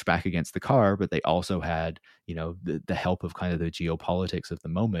 they push back against the car, but they also had, the help of kind of the geopolitics of the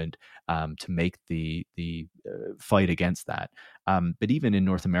moment, to make the fight against that. But even in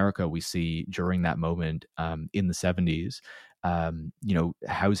North America, we see during that moment, in the 70s,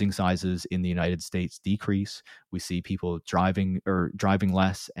 housing sizes in the United States decrease. We see people driving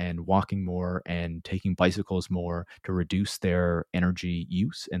less and walking more and taking bicycles more to reduce their energy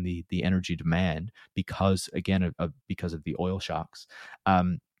use and the energy demand because, again, because of the oil shocks.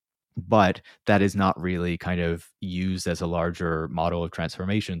 But that is not really kind of used as a larger model of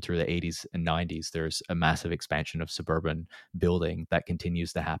transformation through the 80s and 90s. There's a massive expansion of suburban building that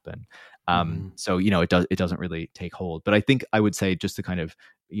continues to happen. So, it doesn't really take hold. But I think I would say, just to kind of,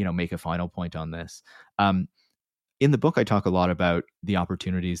 make a final point on this, in the book, I talk a lot about the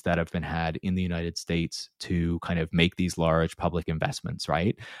opportunities that have been had in the United States to kind of make these large public investments,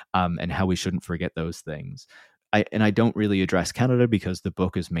 right? And how we shouldn't forget those things. I don't really address Canada because the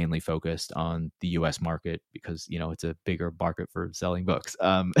book is mainly focused on the US market because, it's a bigger market for selling books.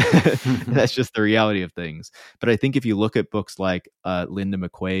 That's just the reality of things. But I think if you look at books like Linda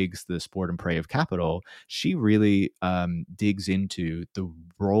McQuaig's The Sport and Prey of Capital, she really digs into the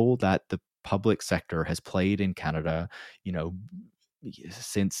role that the public sector has played in Canada,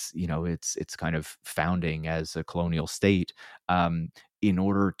 since its kind of founding as a colonial state, in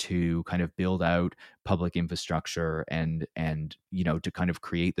order to kind of build out public infrastructure and to kind of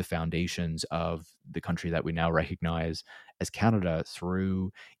create the foundations of the country that we now recognize as Canada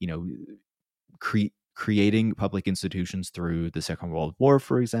through creating public institutions through the Second World War,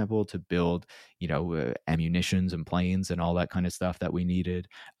 for example, to build, ammunitions and planes and all that kind of stuff that we needed.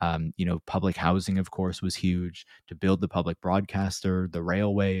 Public housing, of course, was huge to build the public broadcaster, the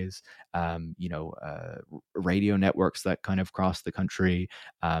railways, radio networks that kind of crossed the country.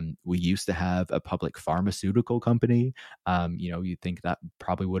 We used to have a public pharmaceutical company. You'd think that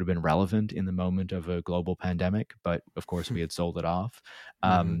probably would have been relevant in the moment of a global pandemic, but of course we had sold it off.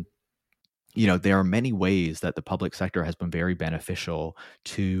 There are many ways that the public sector has been very beneficial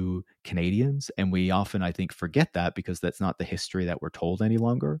to Canadians. And we often, I think, forget that because that's not the history that we're told any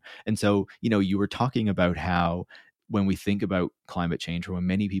longer. And so, you were talking about how when we think about climate change, or when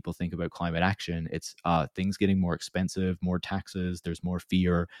many people think about climate action, it's things getting more expensive, more taxes, there's more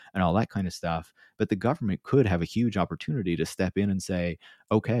fear and all that kind of stuff. But the government could have a huge opportunity to step in and say,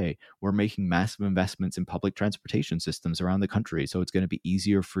 okay, we're making massive investments in public transportation systems around the country. So it's going to be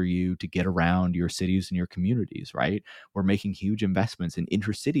easier for you to get around your cities and your communities, right? We're making huge investments in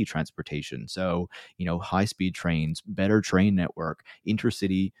intercity transportation. So, high-speed trains, better train network,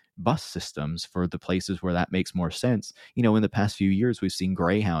 intercity bus systems for the places where that makes more sense. In the past few years, we've seen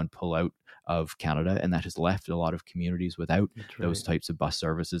Greyhound pull out of Canada, and that has left a lot of communities without those types of bus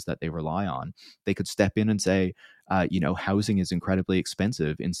services that they rely on. They could step in and say, housing is incredibly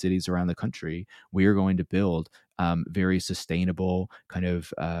expensive in cities around the country. We are going to build very sustainable kind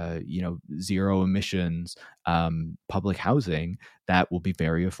of, zero emissions public housing that will be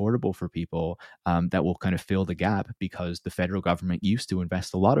very affordable for people, that will kind of fill the gap because the federal government used to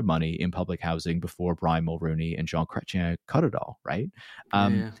invest a lot of money in public housing before Brian Mulroney and Jean Chrétien cut it all, right?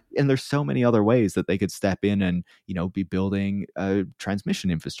 And there's so many other ways that they could step in and, be building transmission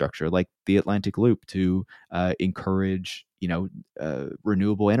infrastructure like the Atlantic Loop to encourage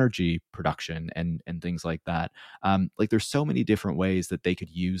renewable energy production and things like that. There's so many different ways that they could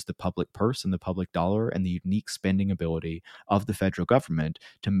use the public purse and the public dollar and the unique spending ability of the federal government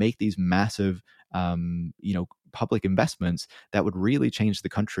to make these massive public investments that would really change the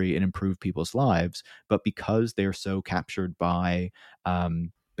country and improve people's lives. But because they're so captured by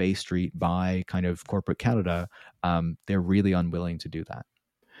Bay Street, by kind of corporate Canada, they're really unwilling to do that.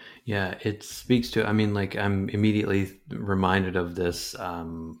 Yeah, it speaks to, I'm immediately reminded of this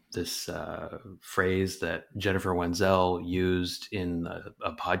phrase that Jennifer Wenzel used in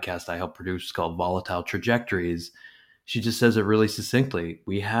a podcast I helped produce called Volatile Trajectories. She just says it really succinctly.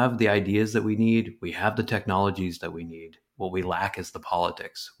 We have the ideas that we need. We have the technologies that we need. What we lack is the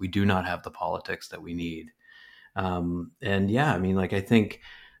politics. We do not have the politics that we need. I think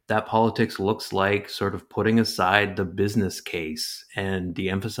that politics looks like sort of putting aside the business case and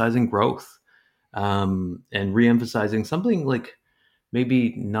de-emphasizing growth, and re-emphasizing something like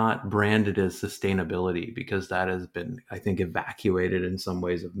maybe not branded as sustainability, because that has been, I think, evacuated in some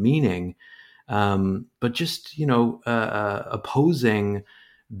ways of meaning, but just, opposing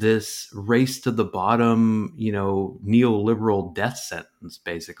this race to the bottom, neoliberal death sentence,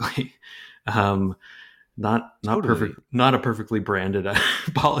 basically. Not Totally. perfect, not a perfectly branded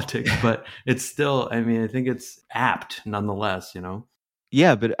politics, but it's still, I mean, I think it's apt nonetheless,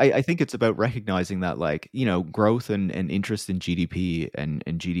 Yeah, but I think it's about recognizing that, like, growth and interest in GDP and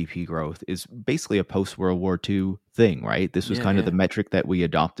GDP growth is basically a post-World War II thing, right? This was Yeah, kind of the yeah, metric that we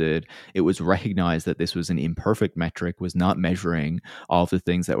adopted. It was recognized that this was an imperfect metric, was not measuring all of the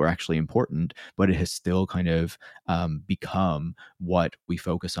things that were actually important, but it has still kind of become what we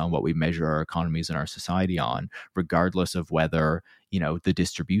focus on, what we measure our economies and our society on, regardless of whether the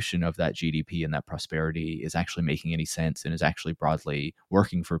distribution of that GDP and that prosperity is actually making any sense and is actually broadly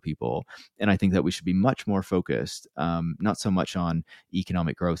working for people. And I think that we should be much more focused, not so much on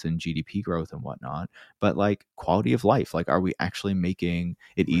economic growth and GDP growth and whatnot, but like quality of life. Like, are we actually making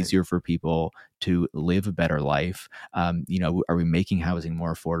it right, easier for people to live a better life? Are we making housing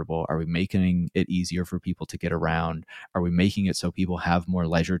more affordable? Are we making it easier for people to get around? Are we making it so people have more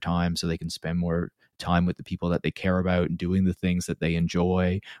leisure time so they can spend more time with the people that they care about and doing the things that they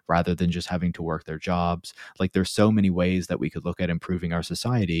enjoy rather than just having to work their jobs? Like, there's so many ways that we could look at improving our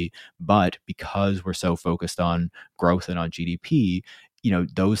society, but because we're so focused on growth and on GDP,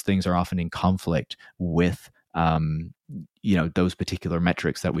 those things are often in conflict with those particular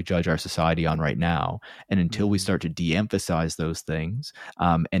metrics that we judge our society on right now. And until we start to de-emphasize those things,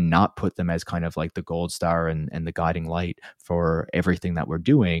 and not put them as kind of like the gold star and the guiding light for everything that we're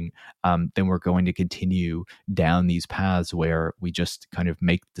doing, then we're going to continue down these paths where we just kind of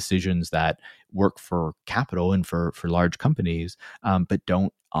make decisions that work for capital and for large companies, but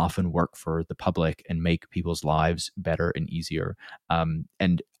don't often work for the public and make people's lives better and easier.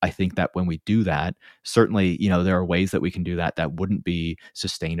 And I think that when we do that, certainly, there are ways that we can do that that wouldn't be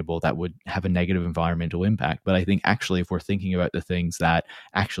sustainable, that would have a negative environmental impact. But I think actually, if we're thinking about the things that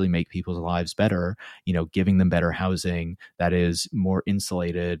actually make people's lives better, giving them better housing that is more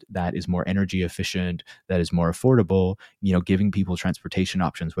insulated, that is more energy efficient, that is more affordable, giving people transportation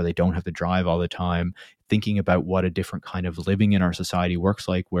options where they don't have to drive all the time, thinking about what a different kind of living in our society works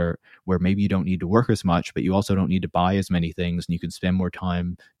like, where maybe you don't need to work as much, but you also don't need to buy as many things, and you can spend more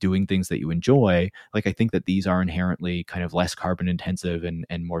time doing things that you enjoy. Like, I think that these are inherently kind of less carbon intensive and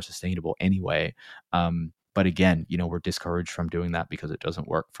more sustainable anyway. But again, we're discouraged from doing that because it doesn't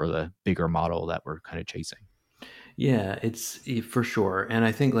work for the bigger model that we're kind of chasing. Yeah, it's for sure. And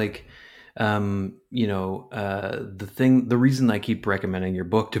I think like, the reason I keep recommending your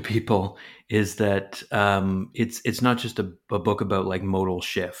book to people is that it's not just a book about like modal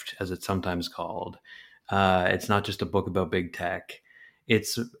shift, as it's sometimes called. It's not just a book about big tech.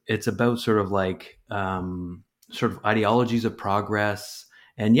 It's about sort of like sort of ideologies of progress,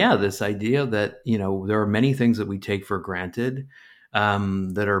 and yeah, this idea that there are many things that we take for granted,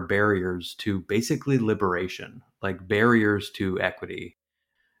 that are barriers to basically liberation, like barriers to equity.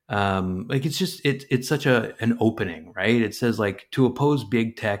 Like it's just it's such an opening, right? It says like to oppose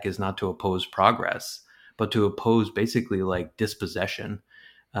big tech is not to oppose progress, but to oppose basically like dispossession,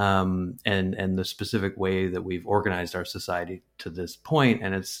 and the specific way that we've organized our society to this point.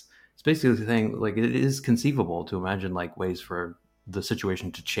 And it's basically saying like it is conceivable to imagine like ways for the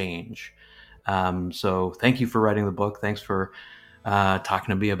situation to change. So thank you for writing the book. Thanks for talking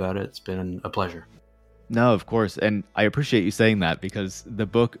to me about it. It's been a pleasure. No, of course. And I appreciate you saying that because the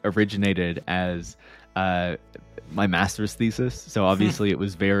book originated as my master's thesis. So obviously it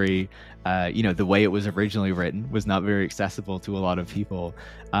was very, the way it was originally written was not very accessible to a lot of people.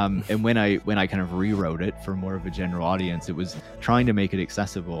 And when I kind of rewrote it for more of a general audience, it was trying to make it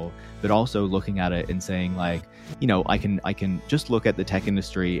accessible, but also looking at it and saying like, I can just look at the tech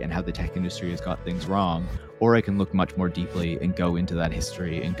industry and how the tech industry has got things wrong, or I can look much more deeply and go into that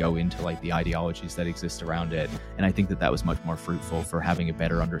history and go into like the ideologies that exist around it. And I think that was much more fruitful for having a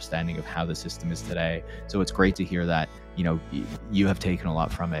better understanding of how the system is today. So it's great to hear that, you have taken a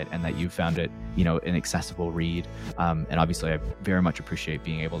lot from it and that you found it, an accessible read. And obviously I very much appreciate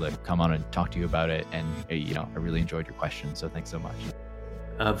being able to come on and talk to you about it. And, I really enjoyed your questions. So thanks so much.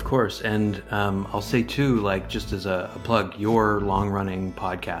 Of course. And I'll say too, like just as a plug, your long-running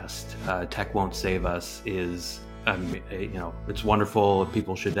podcast, Tech Won't Save Us, is, it's wonderful.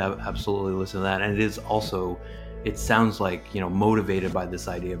 People should absolutely listen to that. And it is also, it sounds like, motivated by this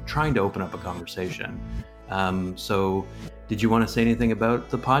idea of trying to open up a conversation. So did you want to say anything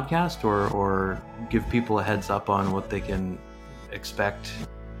about the podcast or give people a heads up on what they can expect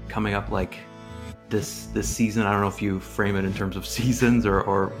coming up like this season? I don't know if you frame it in terms of seasons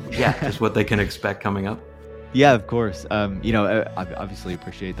or just what they can expect coming up. Yeah, of course. I obviously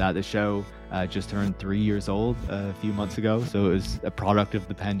appreciate that. The show just turned 3 years old a few months ago, so it was a product of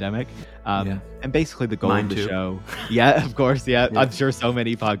the pandemic. And basically the goal Mine of the too. show, yeah, of course, yeah, I'm sure so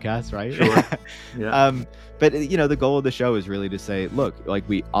many podcasts, right? Sure. Yeah. But the goal of the show is really to say, look, like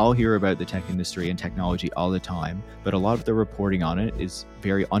we all hear about the tech industry and technology all the time, but a lot of the reporting on it is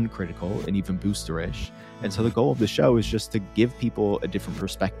very uncritical and even boosterish. And so the goal of the show is just to give people a different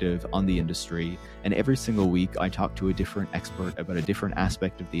perspective on the industry. And every single week, I talk to a different expert about a different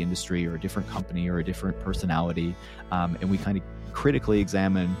aspect of the industry or a different company or a different personality. And we kind of critically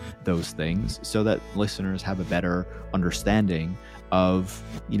examine those things so that listeners have a better understanding of,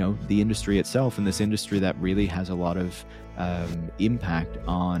 the industry itself, and this industry that really has a lot of impact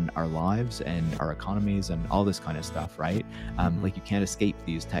on our lives and our economies and all this kind of stuff, right? Like you can't escape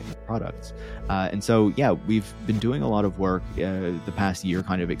these tech products. And so, we've been doing a lot of work the past year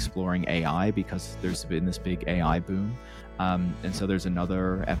kind of exploring AI because there's been this big AI boom. And so there's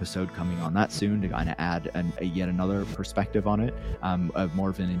another episode coming on that soon to kind of add yet another perspective on it, more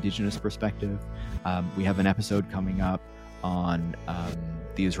of an indigenous perspective. We have an episode coming up on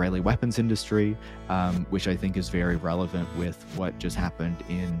the Israeli weapons industry, which I think is very relevant with what just happened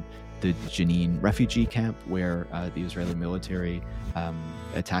in the Jenin refugee camp, where the Israeli military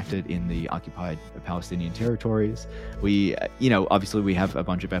attacked it in the occupied Palestinian territories. We, obviously we have a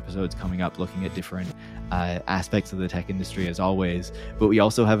bunch of episodes coming up looking at different aspects of the tech industry as always, but we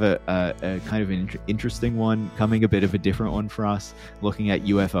also have a kind of an interesting one coming, a bit of a different one for us, looking at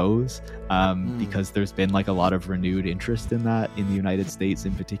UFOs, because there's been like a lot of renewed interest in that in the United States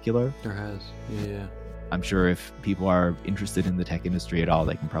in particular. There has, yeah. I'm sure if people are interested in the tech industry at all,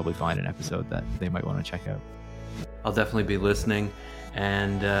 they can probably find an episode that they might want to check out. I'll definitely be listening.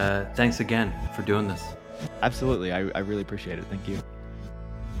 And thanks again for doing this. Absolutely. I really appreciate it. Thank you.